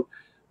a note,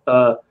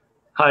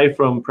 hi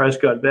from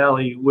Prescott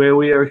Valley, where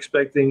we are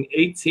expecting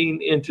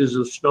 18 inches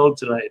of snow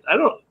tonight. I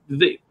don't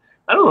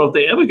know if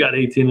they ever got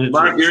 18 inches.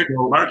 Mark,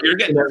 you're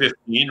getting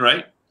 15,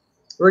 right?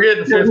 We're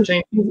getting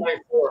 15,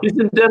 24. She's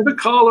in Denver,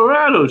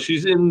 Colorado.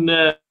 She's in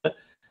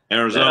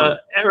Arizona.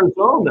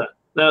 Arizona.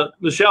 Now,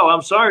 Michelle,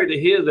 I'm sorry to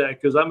hear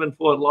that because I'm in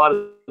Fort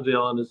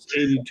Lauderdale and it's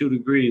 82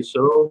 degrees.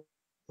 So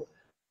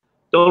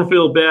don't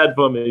feel bad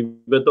for me,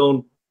 but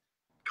don't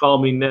call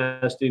me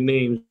nasty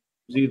names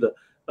either.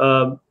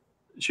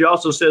 She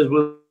also says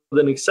with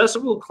an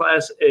accessible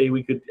Class A,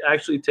 we could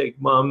actually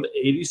take Mom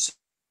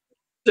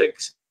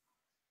 86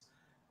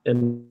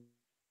 and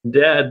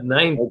Dad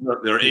 90.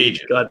 Their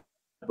age. God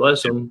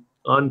bless him,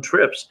 on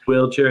trips.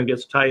 Wheelchair and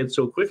gets tired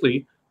so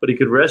quickly, but he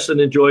could rest and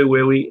enjoy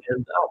where we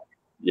end up.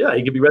 Yeah,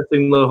 he could be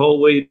resting the whole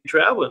way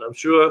traveling. I'm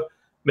sure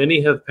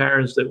many have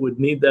parents that would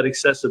need that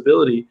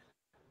accessibility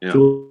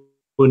to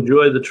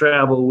enjoy the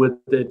travel with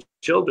their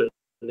children.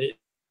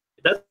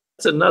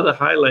 That's another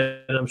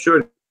highlight. I'm sure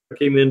it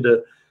came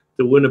into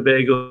the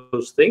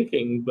Winnebago's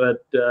thinking,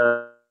 but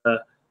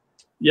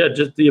yeah,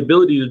 just the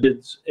ability to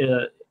do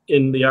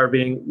in the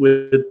RVing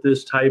with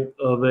this type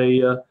of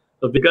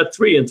they've got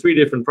three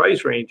different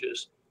price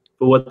ranges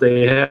for what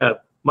they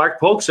have. Mark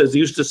Polk says he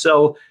used to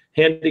sell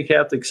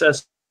handicapped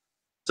accessible.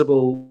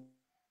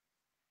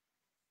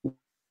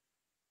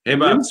 Hey,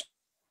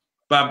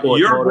 Bob,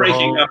 you're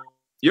breaking up.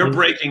 You're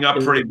breaking up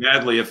pretty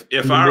badly.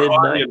 If our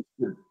audience,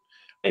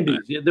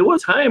 there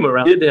was time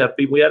around. We did have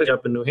people. We had it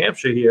up in New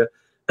Hampshire here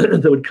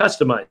that would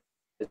customize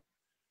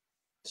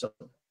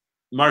something.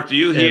 Mark, do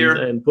you hear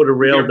and put a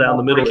rail down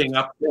the middle? Breaking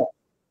up. Yeah.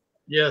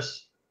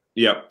 Yes.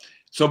 Yeah.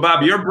 So,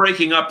 Bob, you're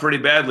breaking up pretty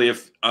badly.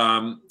 If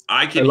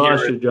I can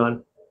hear you,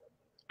 John.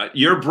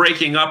 You're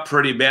breaking up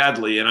pretty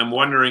badly, and I'm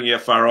wondering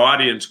if our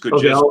audience could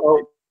just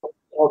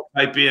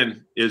type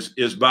in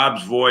is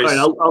Bob's voice.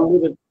 All right, I'll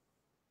leave it.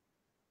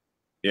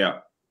 Yeah,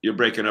 you're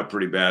breaking up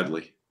pretty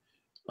badly.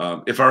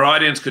 If our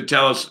audience could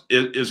tell us,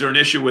 is there an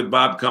issue with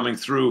Bob coming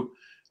through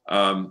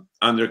on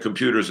their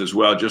computers as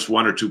well? Just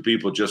one or two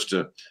people just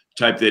to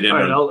type that in. All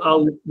right,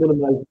 I'll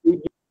minimize.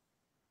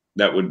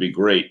 That would be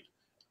great.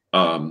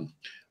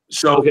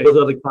 So, okay, those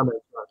other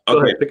comments.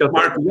 Go ahead, pick up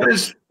Mark,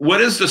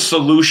 what is the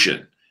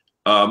solution?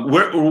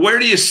 Where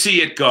do you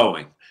see it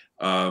going?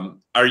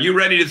 Are you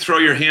ready to throw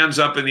your hands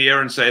up in the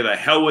air and say, "The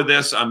hell with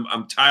this!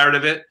 I'm tired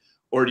of it"?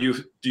 Or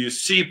do you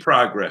see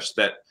progress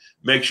that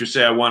makes you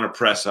say, "I want to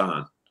press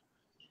on"?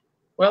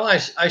 Well,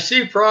 I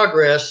see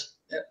progress.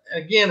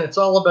 Again, it's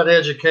all about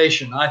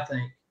education. I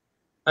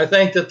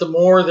think that the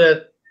more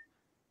that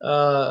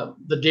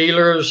the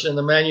dealers and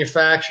the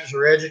manufacturers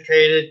are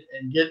educated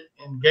and get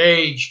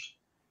engaged,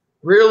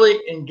 really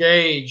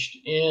engaged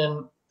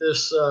in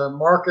this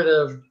market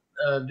of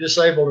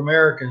disabled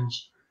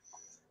Americans.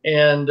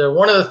 And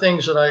one of the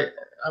things that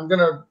I'm going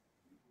to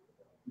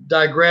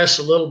digress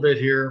a little bit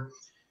here,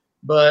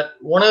 but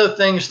one of the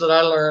things that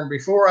I learned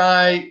before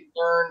I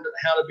learned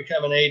how to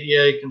become an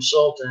ADA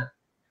consultant,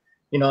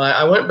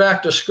 I went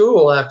back to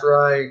school after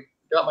I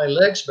got my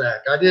legs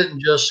back. I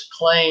didn't just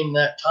claim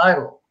that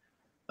title.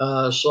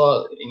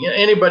 So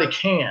anybody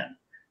can,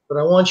 but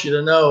I want you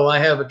to know I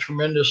have a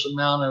tremendous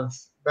amount of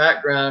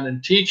background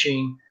in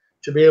teaching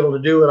to be able to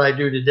do what I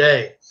do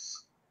today.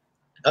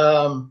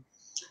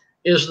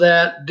 Is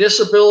that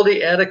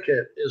disability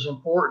etiquette is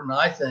important,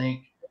 I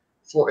think,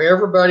 for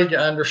everybody to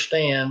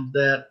understand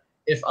that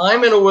if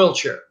I'm in a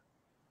wheelchair.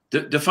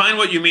 Define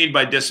what you mean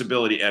by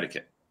disability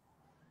etiquette.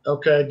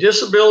 Okay,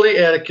 disability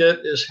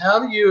etiquette is how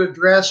do you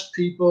address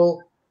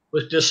people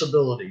with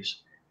disabilities?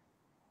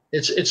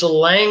 It's a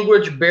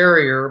language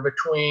barrier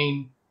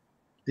between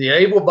the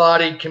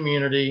able-bodied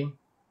community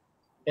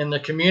and the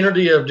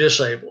community of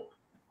disabled.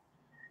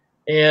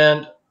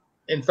 And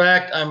in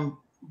fact, I'm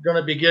going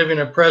to be giving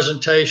a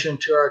presentation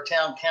to our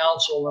town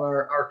council and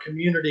our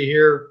community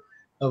here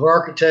of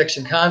architects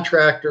and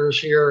contractors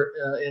here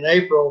in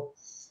April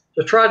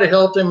to try to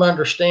help them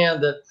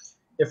understand that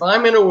if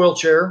I'm in a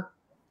wheelchair,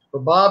 or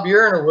Bob,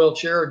 you're in a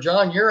wheelchair, or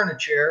John, you're in a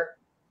chair,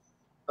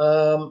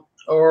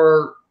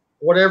 or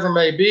whatever it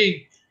may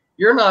be,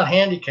 you're not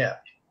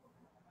handicapped.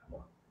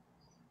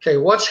 Okay,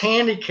 what's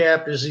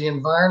handicapped is the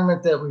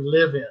environment that we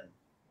live in.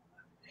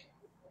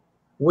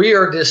 We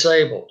are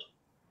disabled.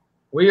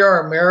 We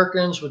are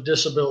Americans with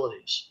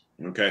disabilities.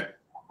 Okay.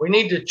 We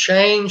need to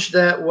change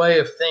that way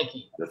of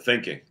thinking. The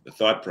thinking, the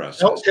thought process.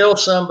 Don't tell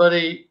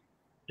somebody,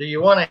 do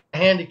you want a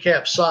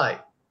handicapped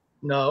site?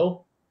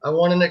 No, I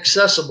want an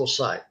accessible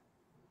site.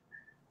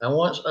 I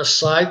want a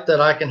site that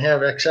I can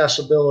have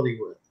accessibility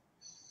with,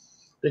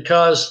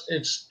 because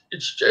it's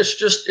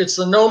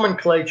the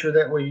nomenclature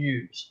that we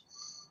use.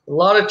 A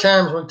lot of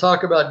times when we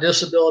talk about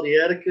disability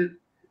etiquette,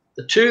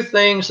 the two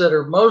things that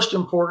are most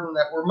important,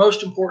 that were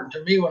most important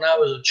to me when I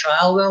was a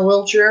child in a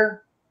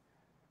wheelchair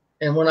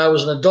and when I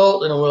was an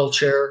adult in a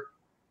wheelchair,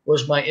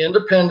 was my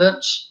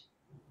independence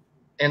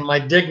and my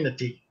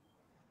dignity.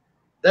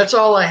 That's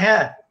all I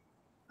had.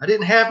 I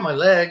didn't have my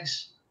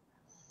legs.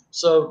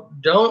 So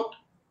don't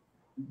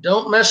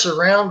mess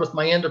around with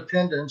my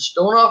independence.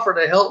 Don't offer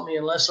to help me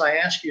unless I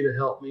ask you to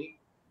help me.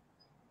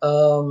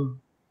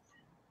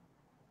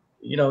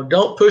 You know,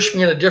 don't push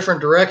me in a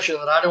different direction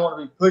that I don't want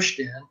to be pushed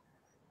in.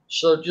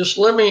 So just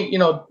let me, you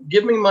know,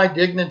 give me my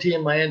dignity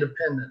and my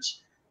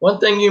independence. One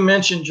thing you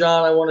mentioned,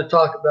 John, I want to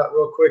talk about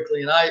real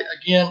quickly. And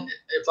again,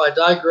 if I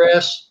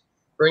digress,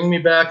 bring me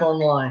back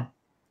online.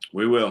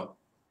 We will.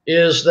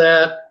 Is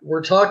that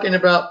we're talking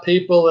about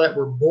people that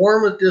were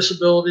born with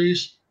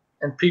disabilities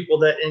and people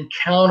that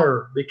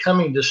encounter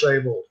becoming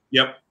disabled.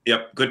 Yep.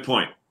 Good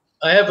point.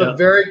 I have a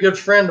very good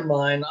friend of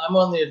mine. I'm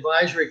on the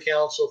advisory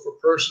council for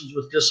persons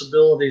with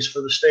disabilities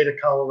for the state of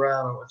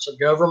Colorado. It's a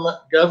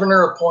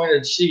governor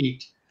appointed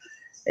seat.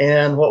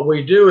 And what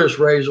we do is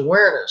raise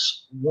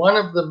awareness. One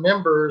of the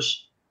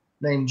members,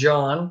 named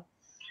John,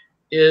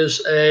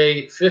 is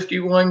a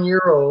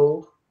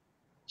 51-year-old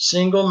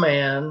single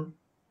man,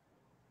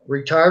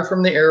 retired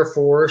from the Air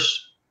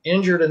Force,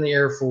 injured in the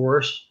Air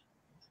Force,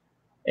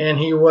 and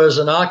he was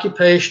an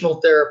occupational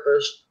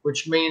therapist,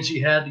 which means he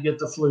had to get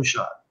the flu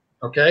shot.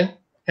 Okay?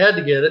 Had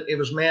to get it. It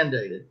was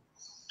mandated.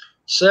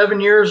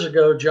 7 years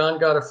ago, John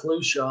got a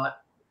flu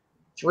shot.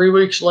 3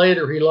 weeks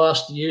later, he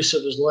lost the use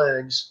of his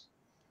legs.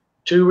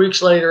 2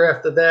 weeks later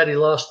after that, he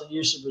lost the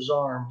use of his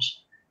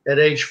arms at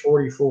age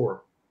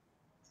 44.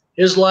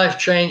 His life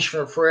changed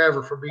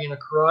forever, from being a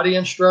karate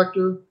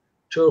instructor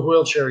to a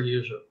wheelchair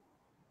user.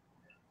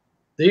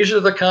 These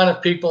are the kind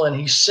of people, and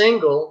he's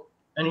single,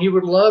 and he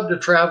would love to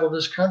travel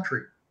this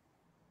country,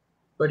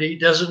 but he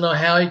doesn't know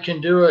how he can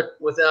do it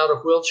without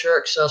a wheelchair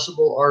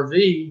accessible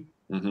RV.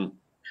 Mm-hmm.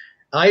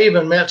 I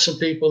even met some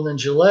people in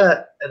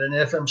Gillette at an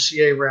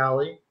FMCA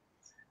rally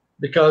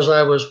because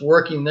I was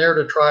working there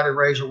to try to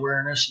raise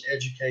awareness and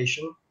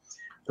education.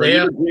 So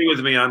you agree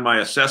with me on my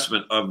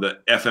assessment of the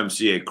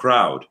FMCA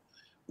crowd.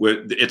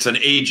 It's an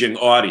aging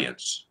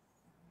audience.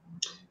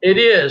 It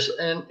is,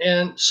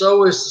 and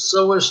so is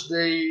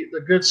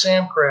the Good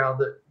Sam crowd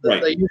that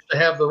right. They used to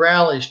have the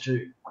rallies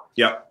to.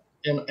 Yep.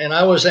 And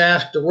I was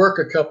asked to work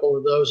a couple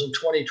of those in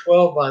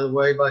 2012, by the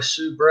way, by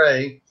Sue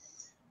Bray,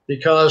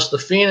 because the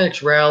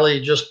Phoenix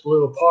rally just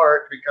blew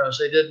apart because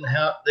they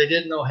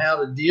didn't know how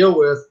to deal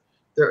with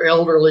their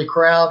elderly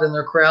crowd and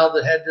their crowd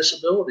that had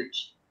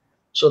disabilities.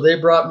 So they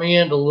brought me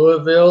into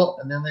Louisville,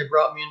 and then they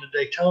brought me into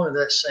Daytona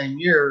that same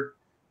year,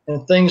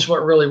 and things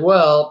went really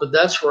well. But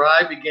that's where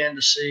I began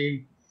to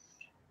see.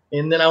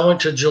 And then I went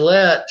to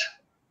Gillette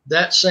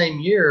that same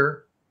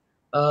year,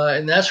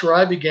 and that's where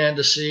I began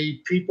to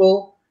see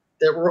people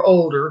that were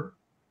older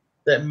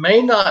that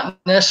may not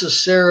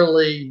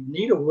necessarily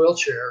need a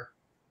wheelchair,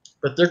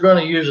 but they're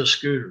going to use a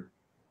scooter.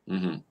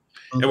 Mm-hmm. Okay.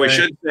 And we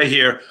should say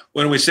here,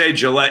 when we say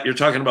Gillette, you're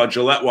talking about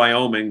Gillette,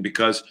 Wyoming,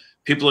 because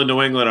people in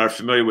New England are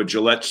familiar with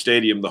Gillette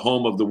Stadium, the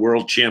home of the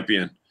world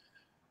champion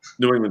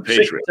New England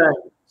Patriots.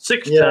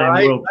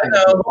 Six-time world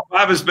champion.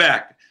 Bob is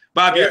back.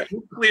 Bob,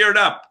 you cleared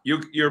up.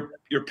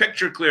 Your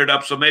picture cleared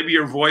up, so maybe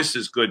your voice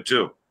is good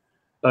too.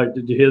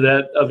 Did you hear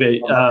that? Okay.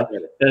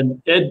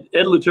 And Ed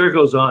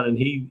Luturco's on, and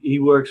he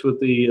works with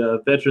the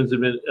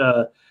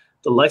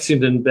the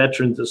Lexington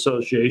Veterans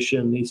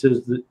Association. He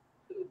says that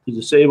the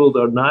disabled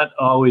are not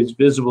always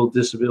visible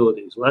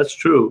disabilities. Well, that's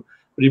true.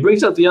 But he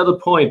brings up the other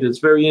point that's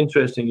very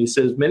interesting. He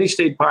says many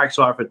state parks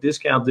offer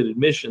discounted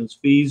admissions,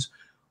 fees,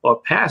 or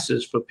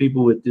passes for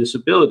people with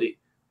disability.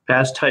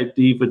 Pass type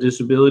D for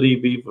disability,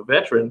 B for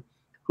veteran,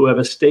 who have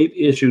a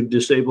state-issued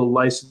disabled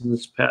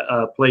license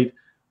plate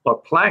or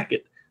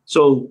placket.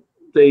 So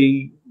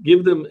they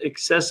give them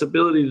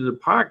accessibility to the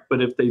park,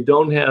 but if they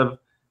don't have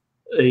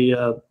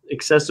a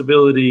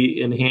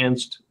accessibility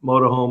enhanced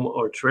motorhome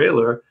or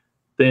trailer,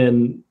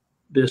 then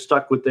they're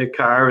stuck with their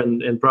car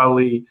and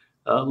probably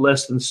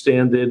less than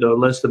standard or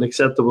less than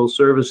acceptable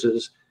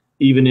services,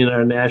 even in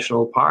our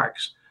national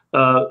parks.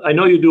 I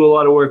know you do a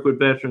lot of work with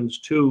veterans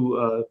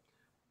too,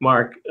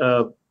 Mark.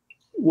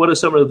 What are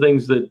some of the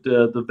things that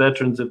the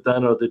veterans have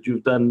done or that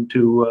you've done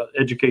to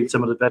educate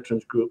some of the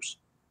veterans groups?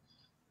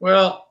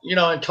 Well, you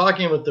know, in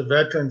talking with the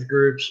veterans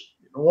groups,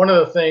 one of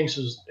the things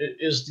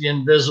is the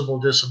invisible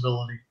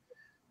disability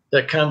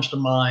that comes to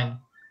mind.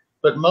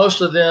 But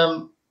most of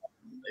them,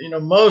 you know,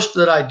 most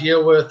that I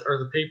deal with are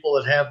the people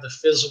that have the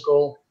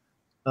physical,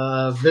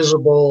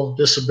 visible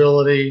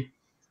disability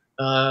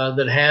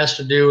that has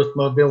to do with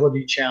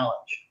mobility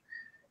challenge.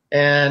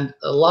 And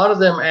a lot of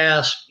them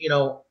ask, you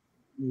know,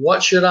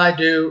 what should I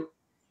do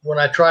when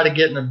I try to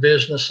get in a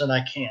business and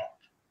I can't?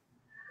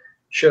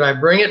 Should I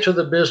bring it to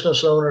the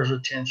business owner's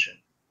attention?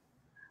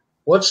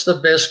 What's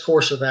the best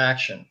course of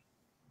action?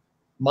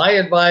 My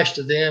advice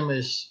to them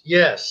is,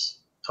 yes,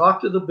 talk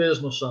to the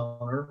business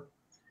owner,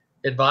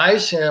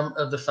 advise him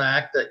of the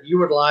fact that you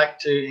would like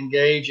to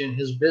engage in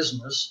his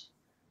business.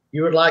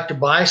 You would like to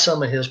buy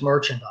some of his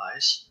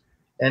merchandise.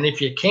 And if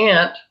you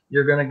can't,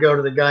 you're going to go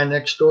to the guy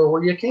next door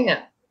where you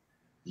can.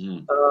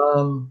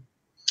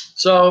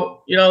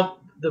 So, you know,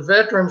 the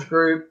veterans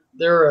group,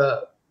 they're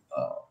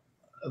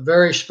a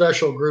very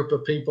special group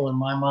of people in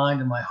my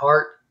mind and my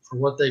heart for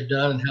what they've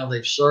done and how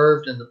they've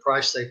served and the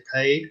price they've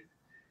paid.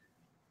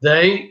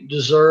 They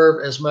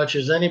deserve as much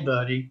as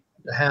anybody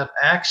to have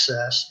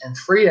access and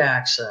free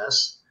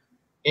access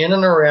in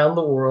and around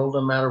the world,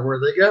 no matter where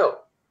they go.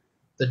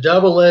 The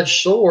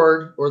double-edged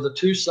sword, or the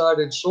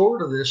two-sided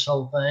sword of this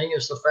whole thing,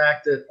 is the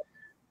fact that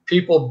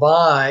people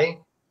buy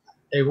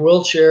a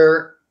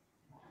wheelchair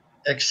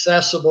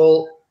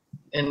accessible,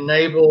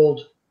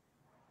 enabled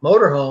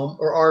motorhome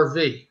or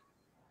RV.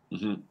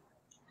 Mm-hmm.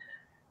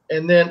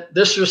 And then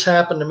this just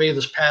happened to me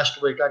this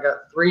past week. I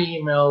got 3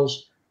 emails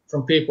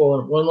from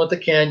people, one with the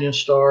Canyon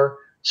Star,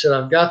 said,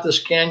 I've got this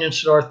Canyon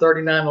Star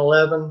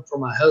 3911 for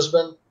my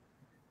husband.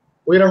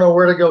 We don't know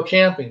where to go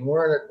camping.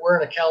 We're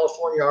in a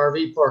California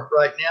RV park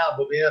right now,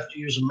 but we have to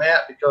use a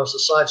mat because the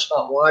site's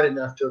not wide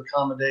enough to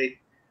accommodate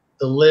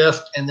the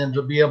lift and then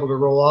to be able to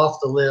roll off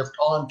the lift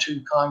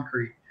onto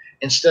concrete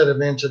instead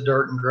of into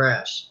dirt and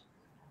grass.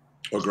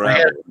 Or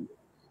gravel.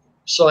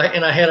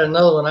 I had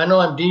another one. I know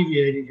I'm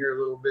deviating here a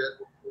little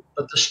bit,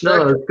 but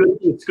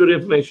it's good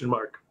information,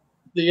 Mark.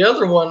 The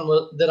other one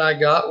that I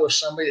got was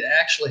somebody that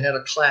actually had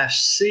a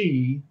Class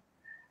C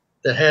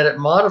that had it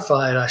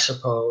modified, I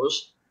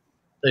suppose.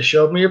 They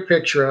showed me a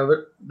picture of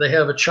it. They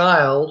have a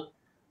child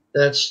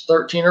that's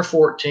 13 or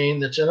 14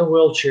 that's in a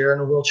wheelchair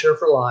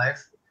for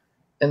life.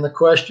 And the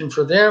question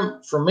for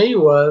me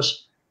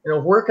was,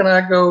 where can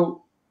I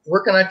go?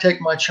 Where can I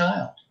take my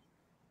child?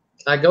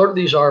 I go to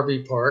these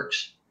RV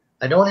parks.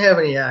 I don't have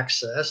any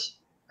access.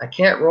 I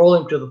can't roll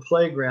him to the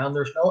playground.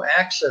 There's no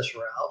access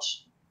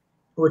routes,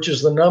 which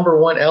is the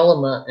 #1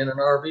 element in an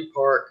RV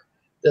park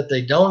that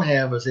they don't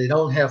have, is they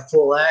don't have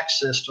full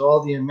access to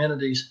all the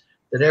amenities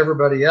that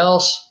everybody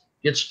else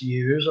gets to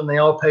use, and they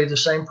all pay the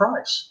same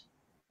price.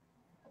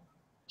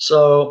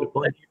 So,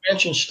 and you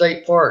mentioned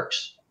state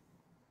parks.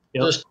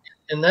 Yep. Just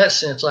in that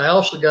sense, I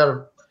also got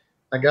a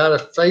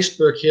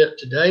Facebook hit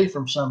today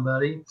from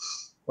somebody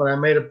when I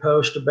made a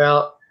post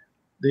about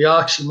the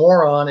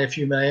oxymoron, if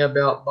you may,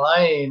 about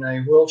buying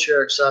a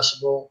wheelchair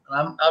accessible,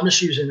 and I'm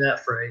just using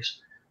that phrase,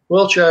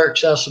 wheelchair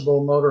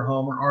accessible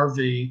motorhome or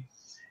RV,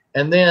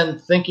 and then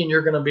thinking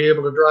you're going to be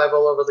able to drive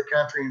all over the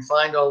country and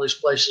find all these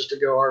places to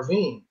go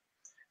RVing.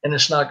 And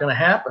it's not going to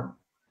happen,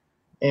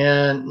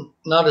 and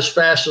not as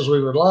fast as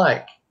we would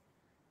like.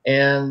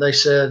 And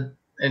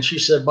she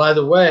said, by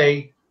the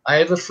way, I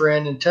have a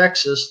friend in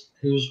Texas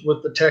who's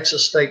with the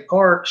Texas State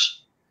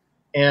Parks,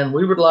 and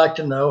we would like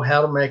to know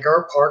how to make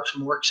our parks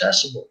more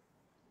accessible.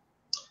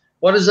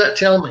 What does that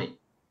tell me?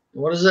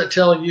 What does that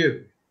tell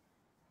you?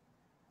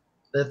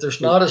 That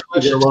there's not as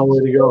much a long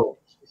way to go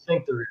as we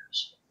think there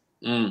is.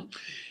 Mm.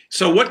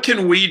 So what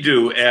can we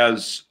do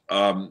as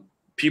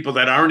people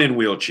that aren't in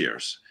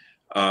wheelchairs?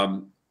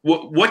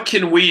 What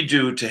can we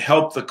do to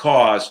help the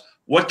cause?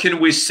 What can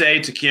we say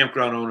to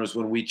campground owners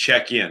when we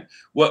check in?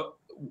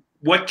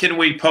 What can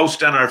we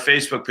post on our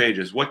Facebook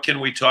pages? What can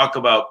we talk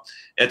about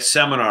at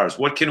seminars?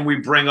 What can we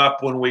bring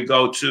up when we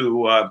go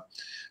to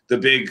the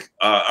big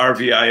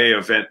RVIA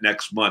event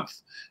next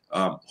month?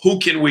 Who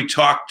can we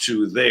talk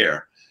to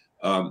there?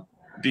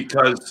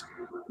 Because,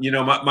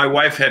 my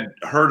wife had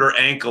hurt her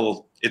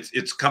ankle.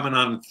 It's coming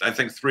on, I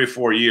think, 3 or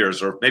 4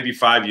 years, or maybe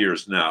 5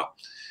 years now.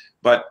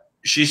 But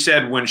she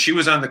said when she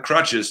was on the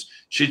crutches,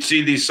 she'd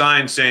see these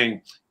signs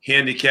saying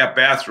handicap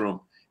bathroom.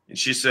 And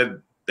she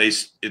said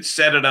it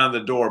said it on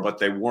the door, but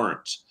they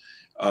weren't.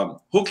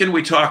 Who can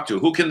we talk to?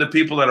 Who can the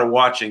people that are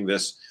watching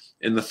this,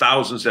 and the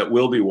thousands that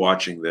will be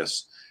watching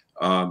this,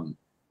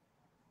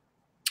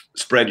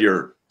 spread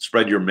your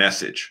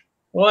message?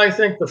 Well, I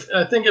think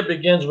it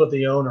begins with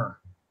the owner.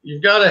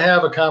 You've got to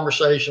have a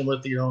conversation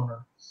with the owner.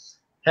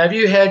 Have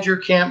you had your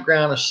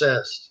campground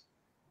assessed?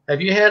 Have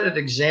you had it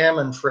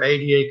examined for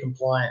ADA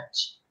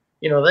compliance?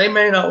 They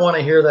may not want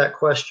to hear that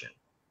question.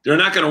 They're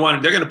not going to want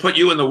it. They're going to put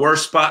you in the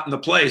worst spot in the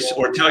place,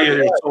 or tell you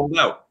you're sold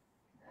out.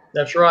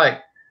 That's right.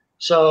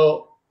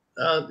 So,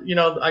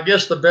 I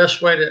guess the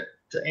best way to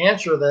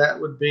answer that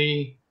would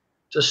be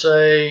to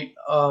say,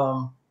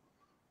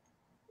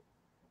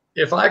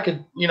 if I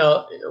could,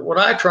 what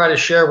I try to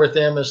share with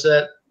them is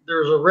that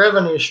there's a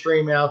revenue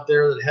stream out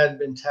there that hadn't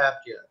been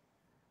tapped yet.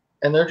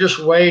 And they're just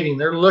waiting.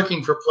 They're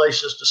looking for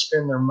places to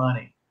spend their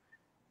money.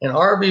 And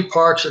RV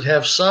parks that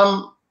have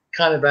some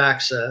kind of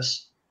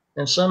access,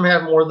 and some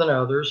have more than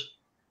others,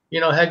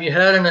 have you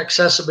had an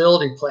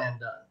accessibility plan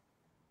done?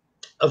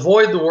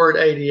 Avoid the word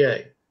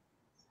ADA.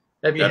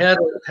 Have you had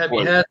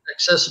an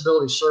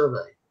accessibility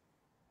survey?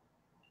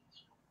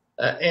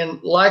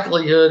 And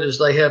likelihood is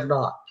they have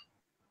not.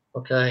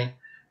 Okay.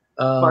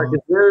 Mark,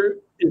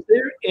 is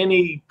there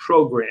any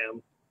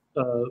program,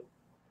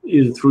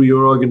 either through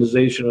your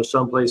organization or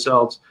someplace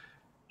else,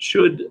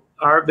 should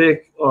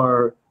RVic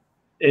or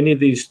any of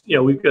these,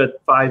 we've got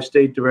 5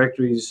 state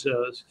directories,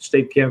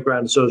 state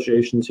campground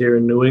associations here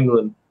in New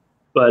England,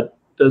 but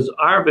does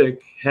RVic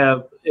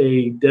have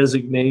a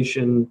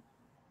designation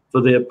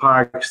for their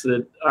parks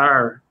that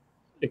are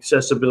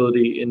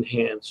accessibility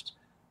enhanced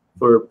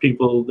for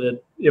people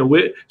that,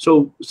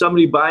 so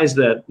somebody buys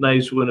that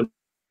nice Winnebago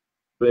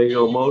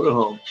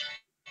motorhome,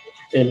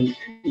 and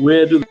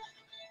where do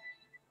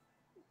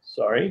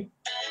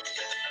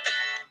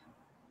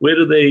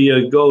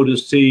they go to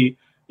see,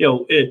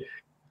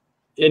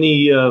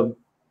 any of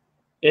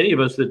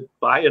us that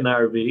buy an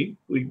RV,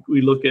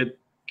 we look at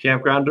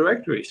campground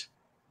directories.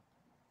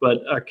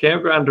 But our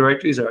campground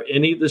directories, are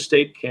any of the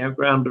state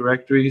campground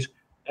directories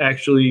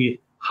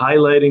actually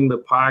highlighting the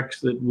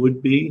parks that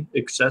would be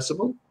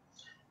accessible?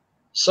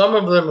 Some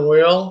of them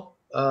will.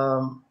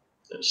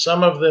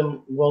 Some of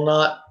them will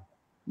not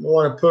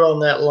want to put on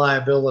that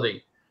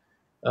liability.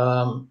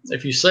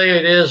 If you say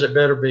it is, it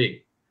better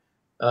be.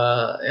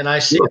 And I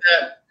see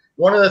that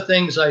one of the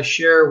things I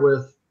share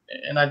with,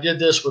 and I did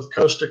this with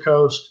Coast to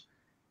Coast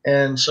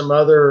and some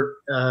other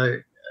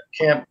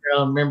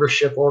campground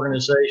membership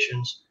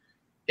organizations,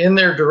 in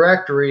their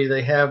directory,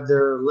 they have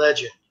their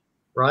legend,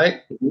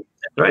 right? Right.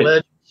 The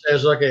legend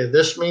says, okay,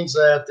 this means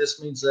that, this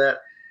means that.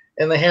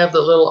 And they have the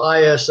little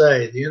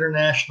ISA, the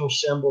International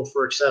Symbol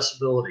for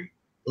Accessibility,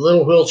 the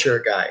little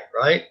wheelchair guy,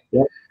 right?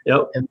 Yep.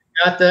 Yep. And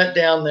they got that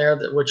down there,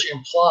 which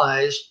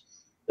implies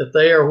that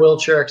they are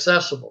wheelchair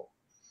accessible.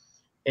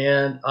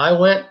 And I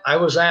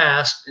was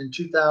asked in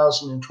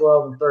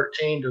 2012 and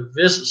 13 to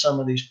visit some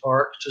of these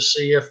parks to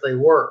see if they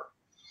were.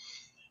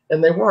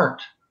 And they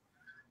weren't.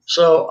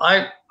 So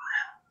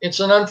it's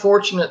an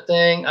unfortunate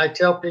thing. I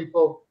tell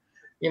people,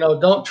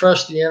 don't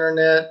trust the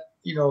internet,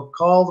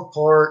 call the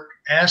park,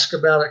 ask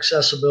about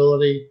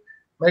accessibility,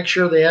 make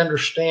sure they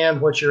understand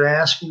what you're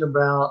asking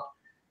about.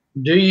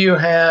 Do you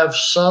have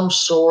some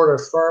sort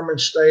of firm and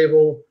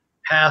stable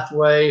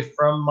pathway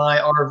from my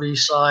RV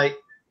site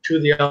to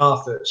the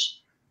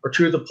office or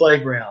to the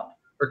playground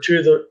or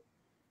to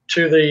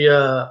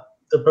the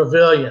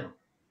pavilion?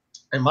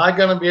 Am I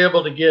going to be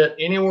able to get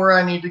anywhere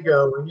I need to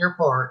go in your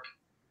park?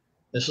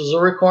 This is a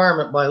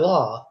requirement by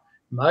law.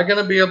 Am I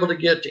going to be able to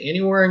get to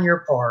anywhere in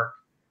your park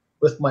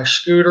with my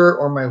scooter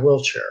or my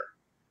wheelchair?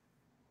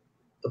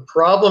 The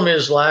problem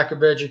is lack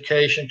of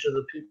education to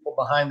the people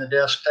behind the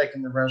desk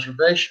taking the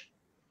reservation.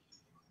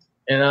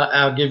 And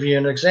I'll give you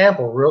an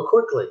example real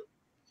quickly.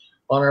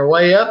 On our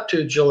way up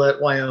to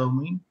Gillette,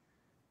 Wyoming,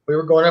 we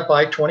were going up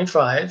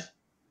I-25,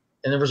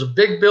 and there was a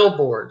big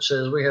billboard that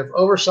says we have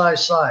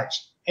oversized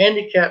sites,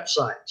 handicapped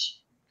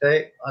sites.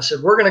 Okay, I said,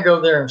 we're going to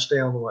go there and stay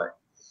on the way.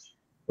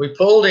 We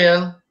pulled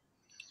in.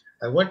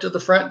 I went to the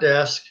front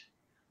desk.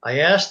 I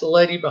asked the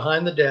lady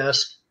behind the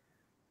desk,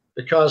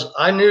 because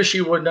I knew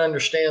she wouldn't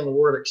understand the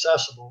word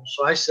accessible.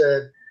 So I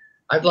said,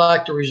 I'd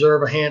like to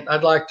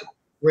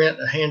rent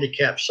a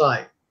handicapped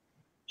site.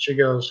 She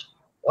goes,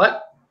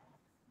 what?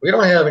 We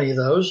don't have any of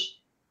those.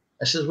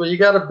 I said, well, you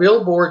got a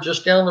billboard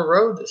just down the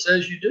road that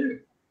says you do.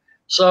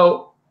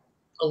 So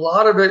a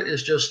lot of it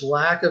is just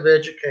lack of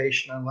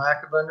education and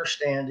lack of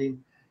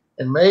understanding,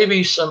 and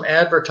maybe some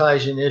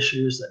advertising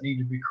issues that need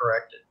to be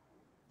corrected.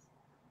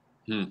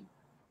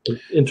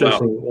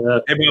 Interesting.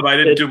 Well, hey, Bob, I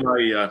didn't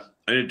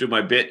do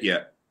my bit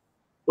yet.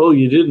 Oh,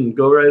 you didn't?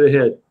 Go right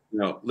ahead.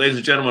 No, ladies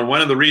and gentlemen,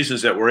 one of the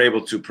reasons that we're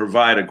able to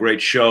provide a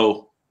great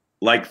show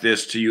like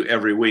this to you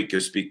every week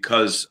is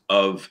because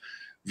of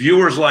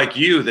viewers like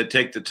you that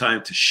take the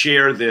time to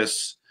share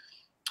this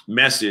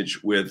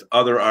message with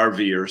other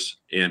RVers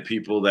and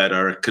people that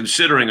are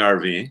considering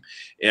RVing,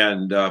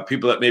 and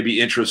people that may be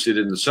interested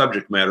in the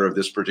subject matter of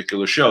this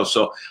particular show.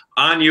 So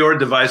on your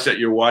device that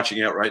you're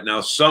watching at right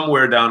now,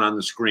 somewhere down on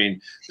the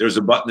screen, there's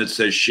a button that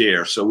says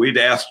share. So we'd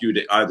ask you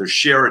to either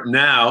share it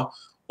now,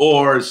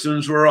 or as soon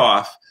as we're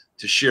off,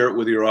 to share it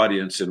with your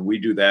audience. And we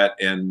do that,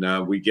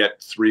 and we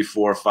get 3,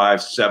 4,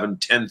 5, 7,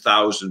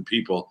 10,000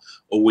 people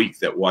a week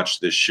that watch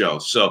this show.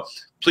 So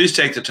please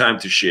take the time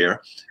to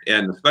share,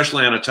 and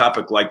especially on a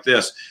topic like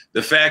this.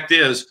 The fact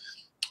is,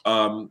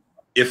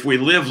 if we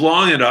live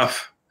long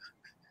enough,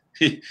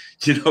 you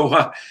know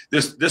what,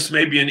 this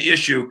may be an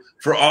issue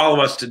for all of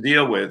us to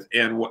deal with.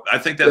 And I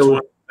think that's one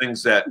of the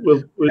things that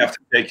we have to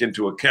take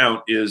into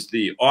account is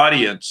the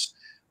audience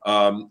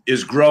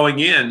is growing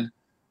in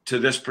to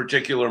this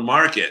particular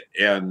market.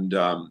 And,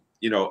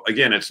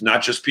 again, it's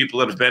not just people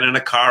that have been in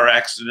a car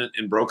accident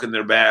and broken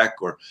their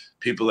back, or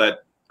people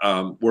that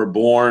were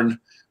born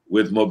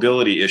with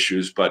mobility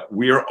issues, but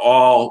we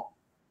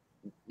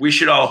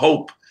should all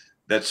hope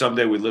that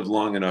someday we live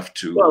long enough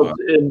to. Well,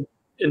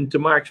 and to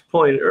Mark's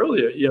point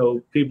earlier,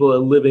 people are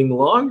living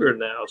longer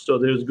now, so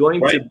there's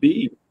going to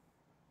be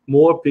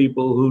more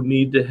people who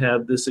need to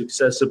have this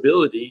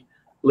accessibility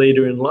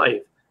later in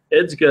life.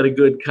 Ed's got a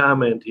good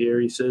comment here.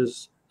 He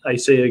says, "I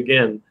say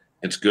again."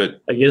 It's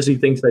good. I guess he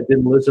thinks I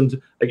didn't listen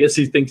to. I guess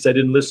he thinks I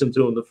didn't listen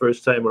to him the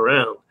first time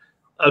around.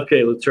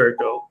 Okay,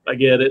 Laturco, I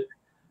get it.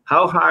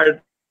 How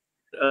hard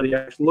are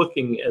they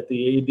looking at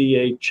the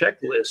ADA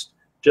checklist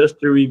just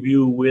to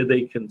review where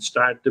they can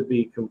start to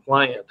be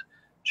compliant?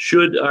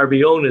 Should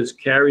RV owners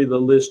carry the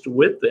list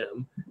with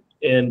them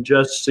and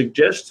just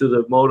suggest to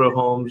the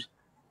motorhomes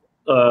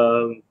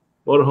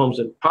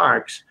and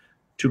parks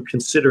to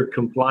consider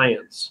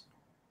compliance?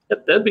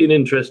 That'd be an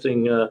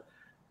interesting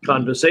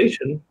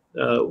conversation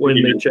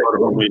when they check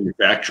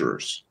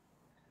manufacturers.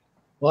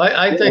 Well,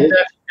 I think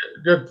that's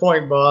a good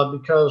point, Bob,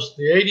 because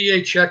the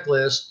ADA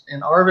checklist,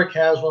 and RVic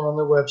has one on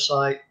their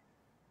website.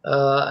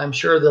 I'm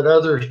sure that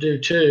others do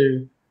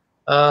too.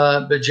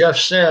 But Jeff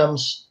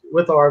Sims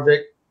with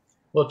RVic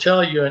will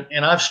tell you,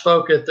 and I've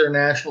spoke at their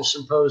national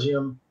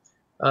symposium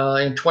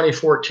in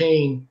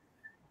 2014.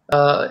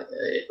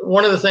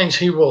 One of the things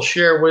he will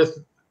share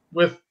with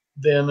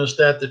them is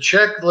that the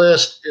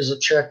checklist is a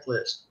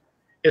checklist.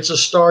 It's a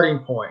starting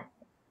point.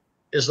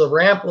 Is the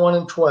ramp 1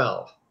 and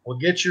 12? Well,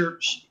 get your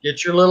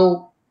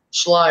little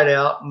slide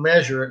out,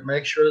 measure it,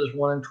 make sure there's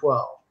 1 and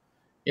 12.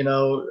 You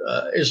know,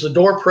 is the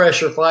door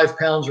pressure 5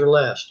 pounds or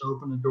less to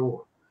open the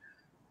door?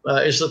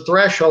 Is the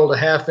threshold a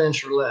 1/2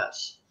 inch or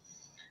less?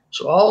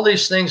 So all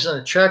these things in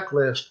a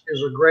checklist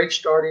is a great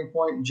starting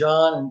point. And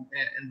John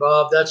and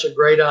Bob, that's a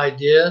great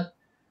idea,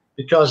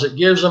 because it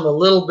gives them a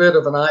little bit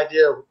of an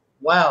idea of,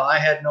 wow, I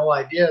had no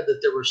idea that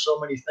there were so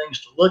many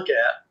things to look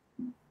at.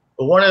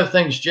 But one of the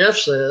things Jeff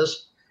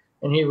says,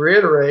 and he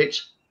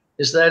reiterates,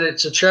 is that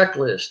it's a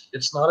checklist.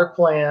 It's not a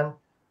plan.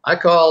 I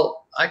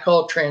call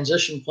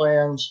transition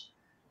plans.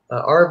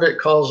 RVic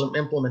calls them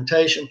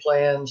implementation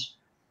plans.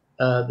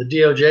 The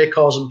DOJ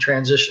calls them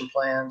transition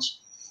plans.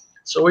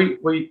 So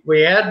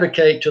we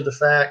advocate to the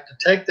fact to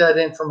take that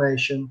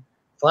information,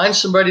 find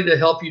somebody to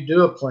help you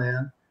do a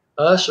plan,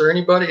 us or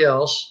anybody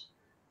else,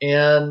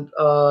 and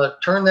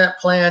turn that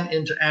plan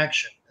into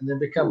action, and then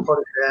become part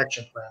of your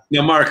action plan.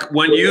 Now, Mark,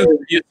 when you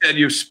said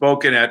you've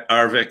spoken at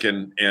RVic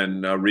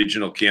and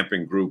regional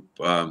camping group,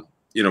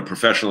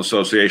 professional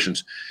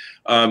associations,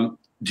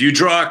 do you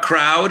draw a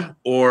crowd,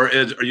 or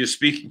are you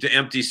speaking to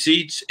empty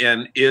seats?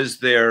 And is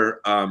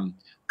there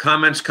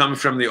comments coming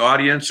from the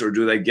audience, or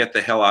do they get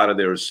the hell out of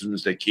there as soon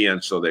as they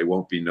can so they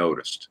won't be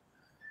noticed?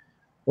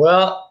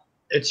 Well,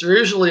 it's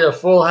usually a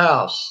full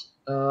house.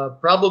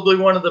 Probably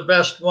one of the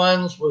best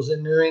ones was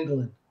in New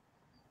England,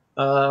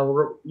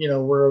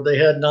 where they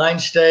had 9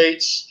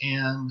 states,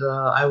 and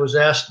I was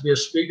asked to be a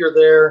speaker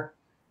there.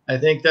 I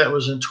think that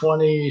was in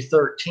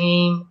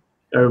 2013.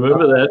 I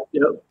remember that.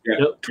 Yep. Yeah.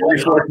 Yep.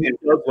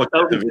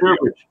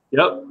 2014.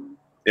 Yep.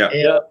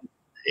 Yeah.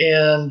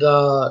 And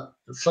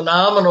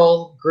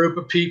phenomenal group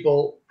of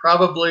people,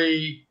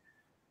 probably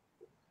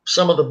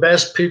some of the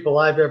best people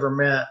I've ever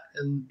met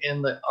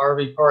in the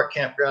RV park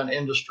campground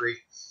industry.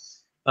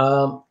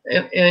 And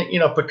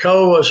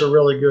Pecoa was a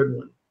really good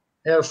one.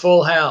 Had a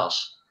full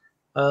house.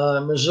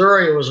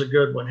 Missouri was a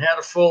good one. Had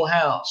a full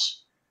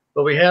house.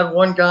 But we had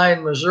one guy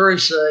in Missouri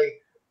say,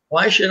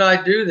 "Why should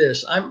I do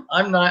this? I'm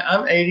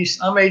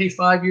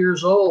 85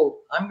 years old.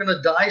 I'm going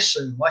to die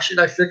soon. Why should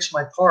I fix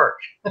my park?"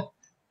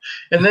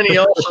 And then he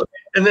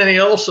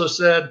also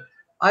said,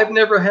 "I've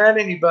never had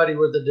anybody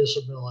with a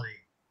disability."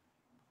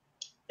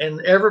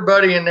 And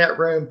everybody in that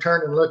room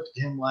turned and looked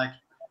at him like,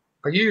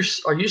 are you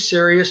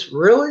serious?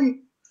 Really?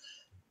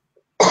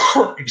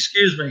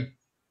 Excuse me.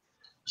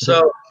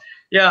 So,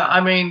 yeah, I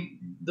mean,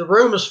 the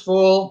room is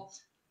full.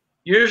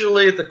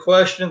 Usually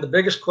the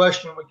biggest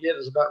question we get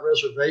is about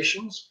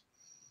reservations.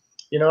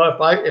 You know,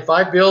 if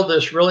I build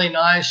this really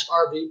nice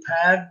RV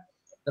pad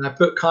and I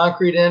put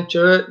concrete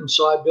into it, and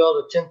so I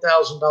build a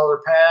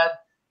 $10,000 pad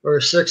or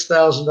a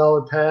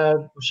 $6,000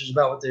 pad, which is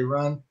about what they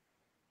run,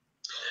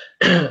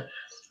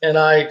 and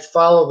I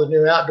follow the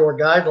new outdoor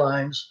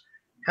guidelines,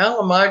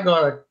 how am I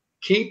going to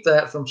keep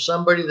that from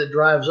somebody that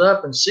drives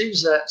up and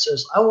sees that and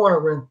says, "I want to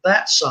rent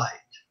that site"?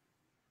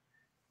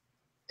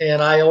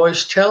 And I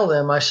always tell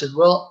them, I said,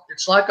 well,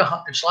 it's like a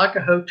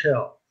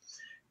hotel.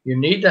 You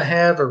need to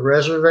have a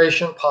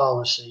reservation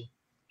policy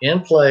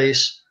in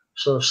place,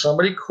 so if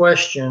somebody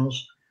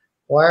questions,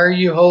 why are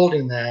you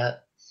holding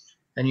that?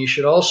 And you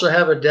should also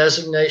have a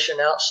designation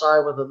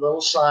outside with a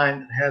little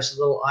sign that has a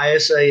little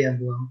ISA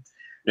emblem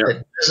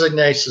that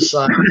designates the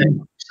site as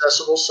an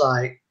accessible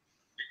site.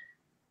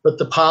 But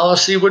the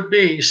policy would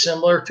be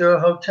similar to a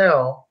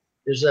hotel,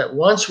 is that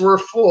once we're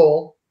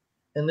full,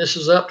 and this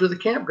is up to the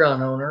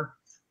campground owner,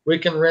 we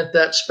can rent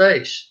that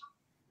space.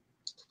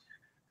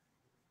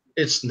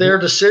 It's their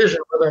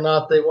decision whether or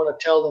not they want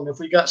to tell them, if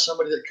we got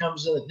somebody that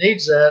comes in that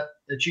needs that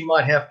you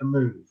might have to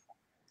move.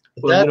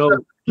 But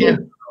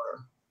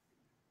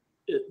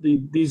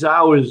these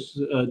hours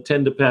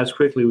tend to pass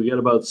quickly. We got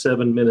about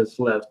 7 minutes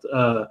left.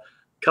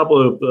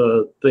 Couple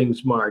of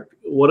things, Mark.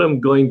 What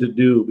I'm going to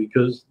do,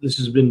 because this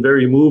has been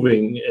very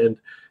moving, and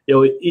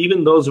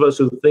even those of us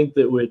who think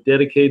that we're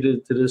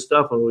dedicated to this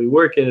stuff and we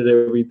work in it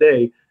every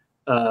day,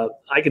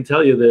 I can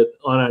tell you that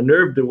on our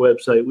NERVDA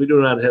website, we do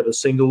not have a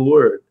single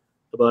word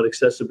about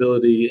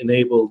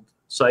accessibility-enabled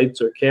sites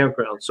or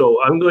campgrounds.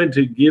 So I'm going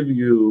to give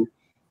you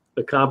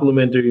a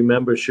complimentary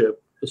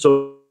membership,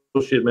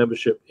 associate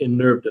membership in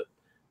NERVDA,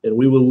 and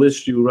we will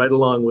list you right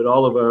along with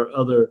all of our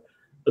other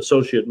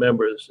associate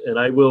members. And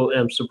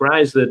I'm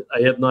surprised that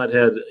I have not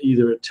had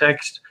either a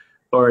text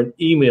or an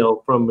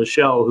email from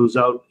Michelle, who's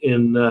out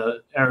in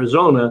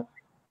Arizona,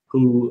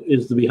 who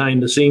is the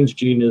behind-the-scenes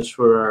genius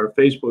for our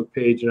Facebook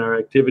page and our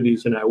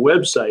activities and our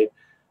website.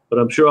 But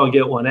I'm sure I'll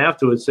get one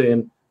afterwards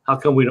saying, how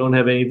come we don't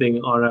have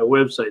anything on our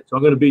website? So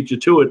I'm going to beat you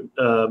to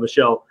it,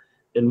 Michelle,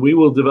 and we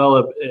will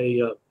develop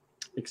a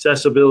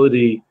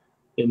accessibility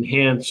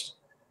enhanced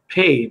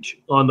page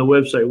on the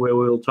website where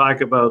we'll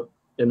talk about,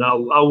 and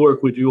I'll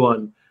work with you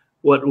on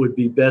what would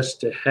be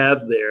best to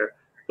have there,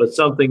 but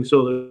something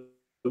so that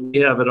we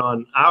have it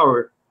on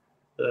our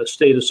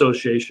state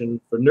association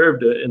for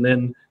NERVDA, and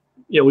then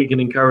we can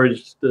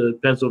encourage the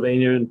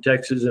Pennsylvania and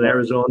Texas and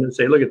Arizona and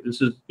say, look at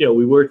this is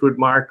we worked with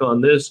Mark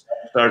on this.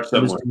 Start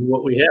somewhere. This is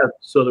what we have,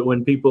 so that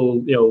when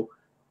people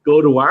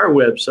go to our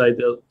website,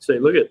 they'll say,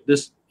 look at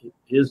this,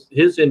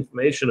 his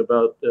information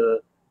about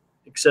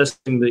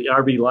accessing the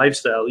RV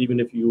lifestyle, even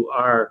if you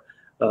are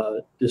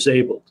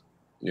disabled.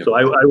 Yep. So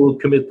I will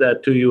commit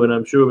that to you, and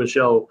I'm sure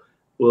Michelle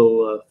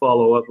will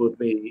follow up with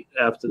me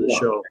after the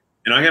show.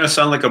 And I'm going to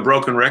sound like a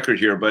broken record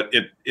here, but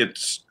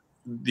it's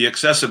the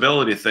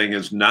accessibility thing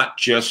is not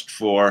just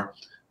for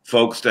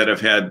folks that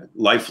have had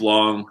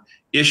lifelong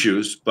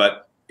issues,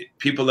 but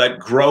people that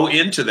grow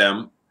into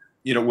them,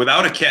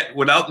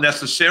 without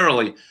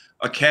necessarily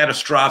a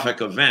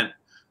catastrophic event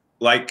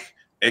like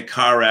a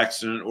car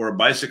accident or a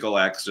bicycle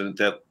accident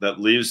that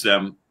leaves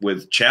them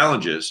with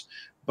challenges.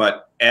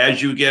 But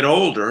as you get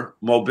older,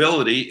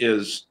 mobility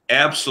is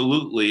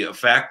absolutely a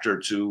factor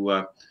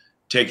to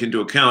take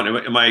into account.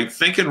 Am I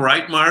thinking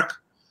right, Mark?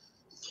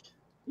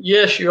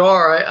 Yes, you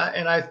are.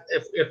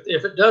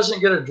 If it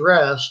doesn't get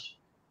addressed,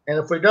 and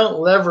if we don't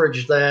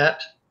leverage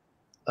that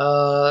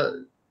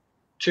to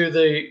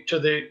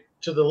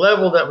the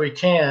level that we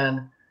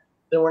can,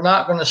 then we're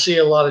not going to see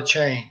a lot of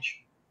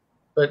change.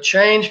 But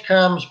change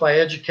comes by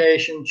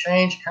education.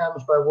 Change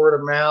comes by word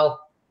of mouth.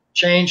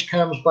 Change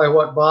comes by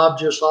what Bob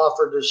just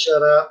offered to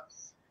set up.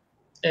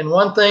 And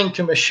one thing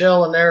to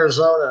Michelle in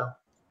Arizona,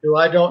 who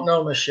I don't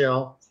know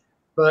Michelle,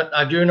 but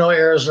I do know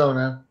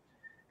Arizona.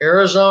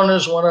 Arizona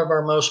is one of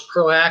our most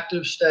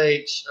proactive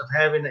states of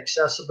having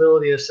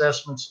accessibility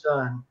assessments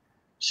done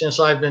since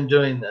I've been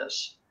doing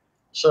this.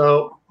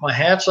 So my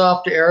hat's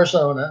off to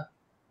Arizona,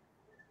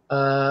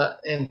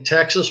 and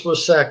Texas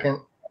was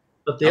second.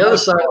 But the other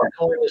side of the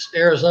coin is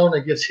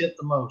Arizona gets hit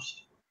the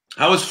most.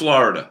 How is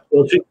Florida?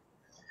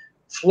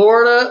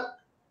 Florida,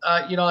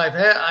 I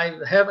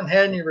haven't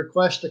had any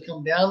requests to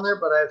come down there,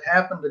 but I've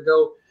happened to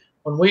go.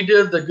 When we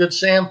did the Good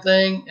Sam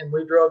thing and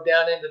we drove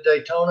down into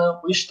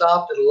Daytona, we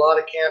stopped at a lot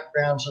of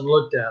campgrounds and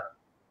looked at them.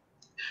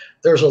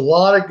 There's a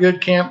lot of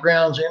good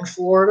campgrounds in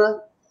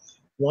Florida.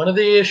 One of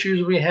the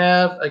issues we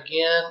have,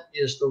 again,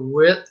 is the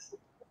width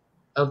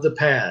of the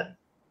pad.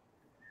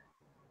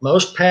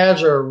 Most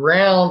pads are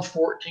around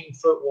 14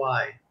 foot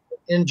wide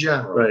in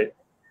general. Right.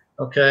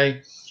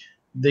 Okay.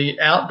 The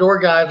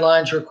outdoor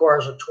guidelines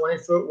requires a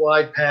 20-foot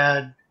wide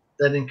pad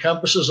that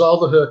encompasses all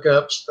the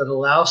hookups, that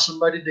allows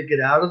somebody to get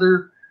out of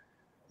their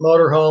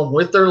motorhome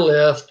with their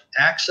lift,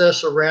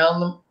 access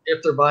around them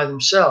if they're by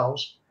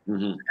themselves,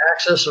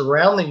 access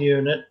around the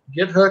unit,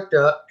 get hooked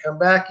up, come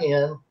back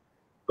in,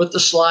 put the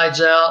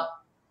slides out,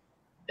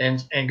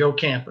 and go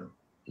camping.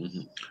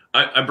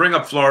 I bring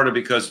up Florida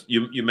because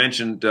you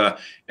mentioned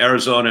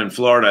Arizona and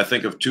Florida. I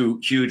think of two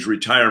huge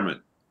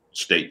retirement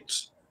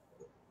states.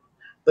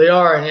 They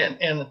are,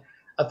 and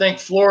I think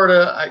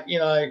Florida.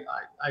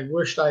 I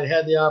wished I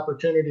had the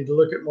opportunity to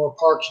look at more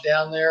parks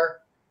down there,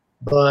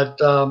 but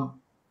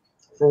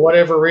for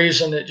whatever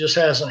reason, it just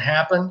hasn't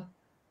happened.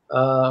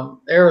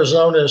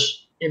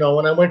 Arizona's,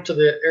 when I went to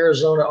the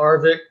Arizona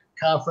RVing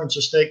conference,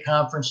 a state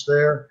conference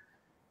there,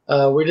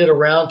 we did a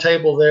round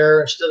table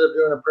there. Instead of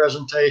doing a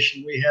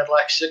presentation, we had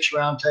like 6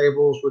 round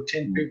tables with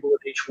 10 people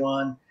at each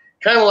one,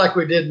 kind of like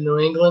we did in New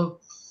England.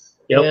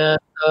 Yep. And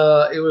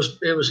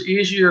it was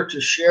easier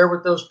to share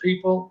with those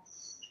people.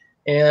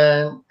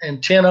 And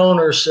 10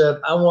 owners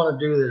said, I want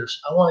to do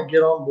this. I want to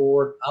get on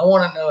board. I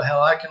want to know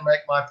how I can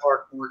make my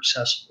park more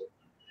accessible.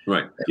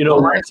 Right.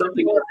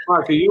 Something else,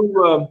 Mark, are you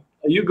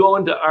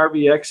going to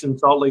RVX in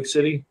Salt Lake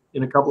City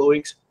in a couple of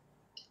weeks?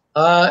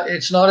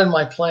 It's not in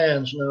my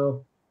plans,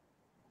 no.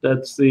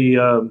 That's the,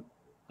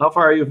 how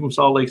far are you from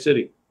Salt Lake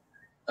City?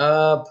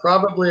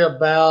 Probably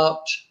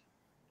about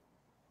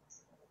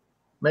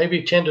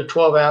maybe 10 to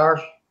 12 hours.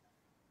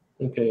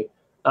 Okay.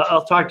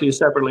 I'll talk to you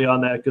separately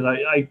on that, because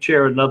I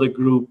chair another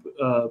group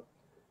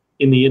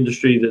in the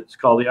industry that's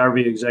called the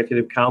RV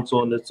Executive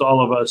Council, and it's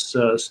all of us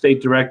state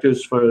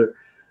directors for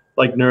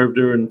like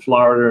NERVDA in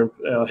Florida,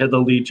 Heather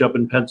Leach up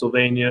in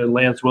Pennsylvania,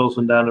 Lance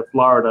Wilson down in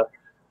Florida,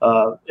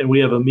 and we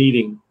have a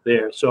meeting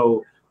there.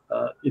 So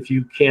if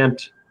you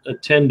can't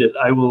attend it,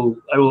 I will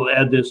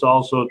add this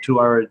also to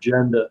our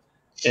agenda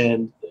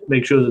and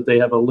make sure that they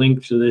have a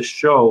link to this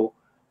show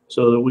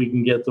so that we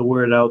can get the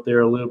word out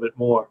there a little bit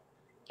more.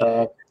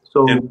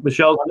 So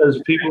Michelle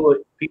says people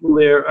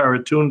there are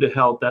attuned to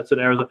health. That's in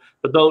Arizona,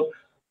 but don't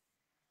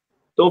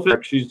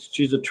forget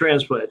she's a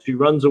transplant. She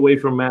runs away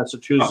from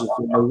Massachusetts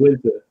in the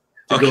winter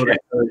to go to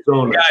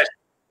Arizona. Yeah,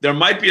 there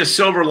might be a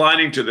silver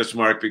lining to this,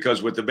 Mark,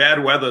 because with the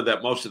bad weather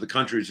that most of the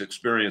country is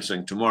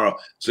experiencing tomorrow,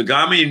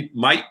 Zagami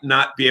might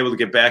not be able to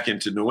get back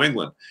into New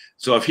England.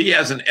 So if he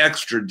has an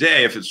extra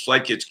day, if his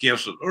flight gets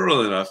canceled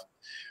early enough,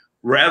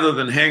 rather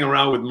than hang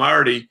around with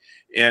Marty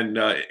and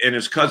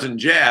his cousin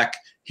Jack,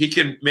 he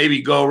can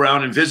maybe go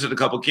around and visit a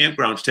couple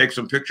campgrounds, take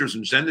some pictures,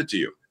 and send it to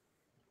you.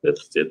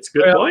 It's a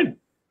good point.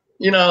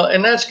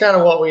 And that's kind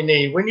of what we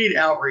need. We need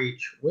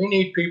outreach. We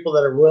need people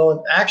that are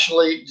willing.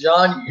 Actually,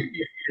 John,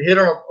 you hit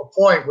on a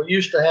point. We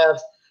used to have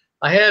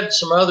I had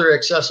some other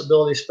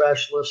accessibility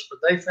specialists, but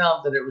they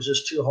found that it was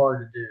just too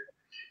hard to do.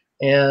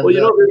 And well,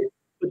 you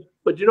know,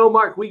 but you know,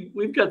 Mark,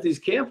 we've got these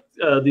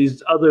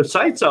these other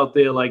sites out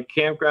there like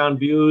Campground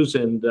Views,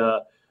 and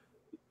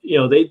you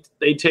know,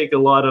 they take a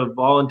lot of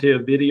volunteer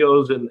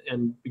videos,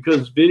 and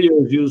because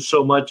video is used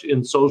so much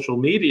in social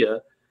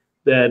media,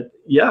 that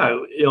yeah,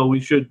 you know, we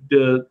should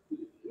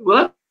we'll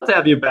have to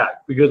have you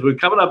back, because we're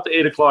coming up to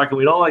 8 o'clock and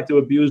we don't like to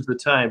abuse the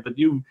time, but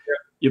you've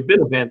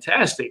been a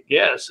fantastic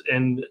guest,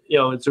 and you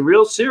know, it's a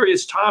real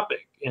serious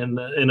topic, and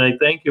I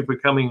thank you for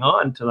coming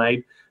on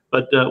tonight.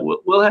 But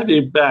we'll have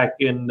you back,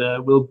 and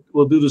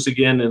we'll do this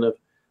again in a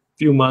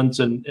few months,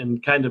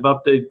 and kind of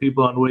update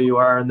people on where you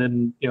are, and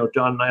then, you know,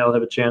 John and I will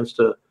have a chance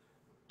to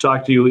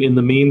talk to you in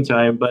the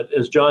meantime. But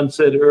as John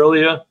said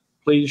earlier,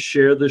 please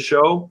share the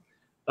show.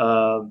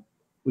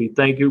 We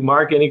thank you,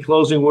 Mark. Any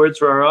closing words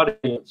for our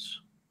audience?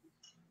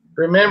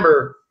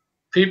 Remember,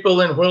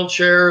 people in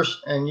wheelchairs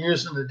and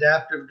using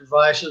adaptive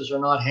devices are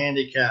not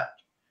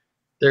handicapped.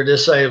 They're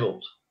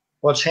disabled.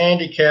 What's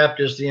handicapped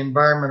is the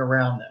environment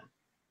around them.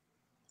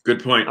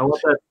 Good point. I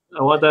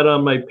want that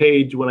on my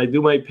page. When I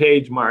do my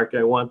page, Mark,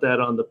 I want that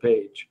on the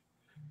page.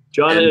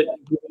 John,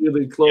 give you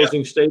the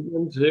closing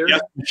statement here.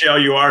 Yes, Michelle,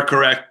 you are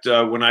correct.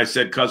 When I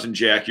said Cousin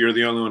Jack, you're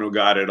the only one who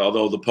got it,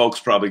 although the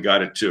Pokes probably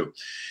got it too.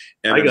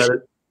 And I got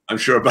it. I'm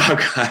sure Bob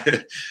got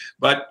it.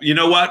 But you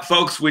know what,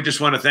 folks? We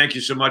just want to thank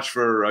you so much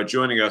for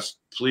joining us.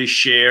 Please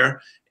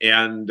share.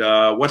 And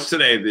what's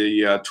today,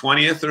 the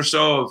 20th or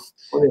so?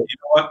 You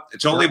know what?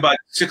 It's only about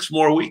 6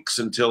 more weeks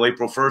until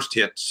April 1st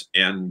hits,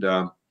 and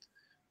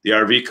the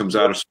RV comes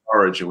out of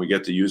storage, and we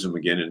get to use them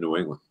again in New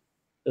England.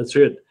 That's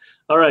it.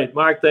 All right,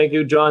 Mark, thank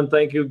you. John,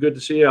 thank you. Good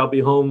to see you. I'll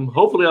be home.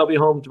 Hopefully I'll be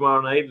home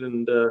tomorrow night,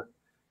 and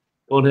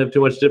won't have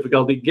too much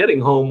difficulty getting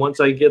home once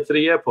I get to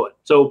the airport.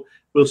 So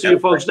we'll see you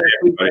folks next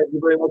week. Thank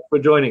you very much for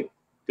joining.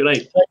 Good night.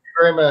 Thank you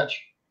very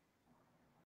much.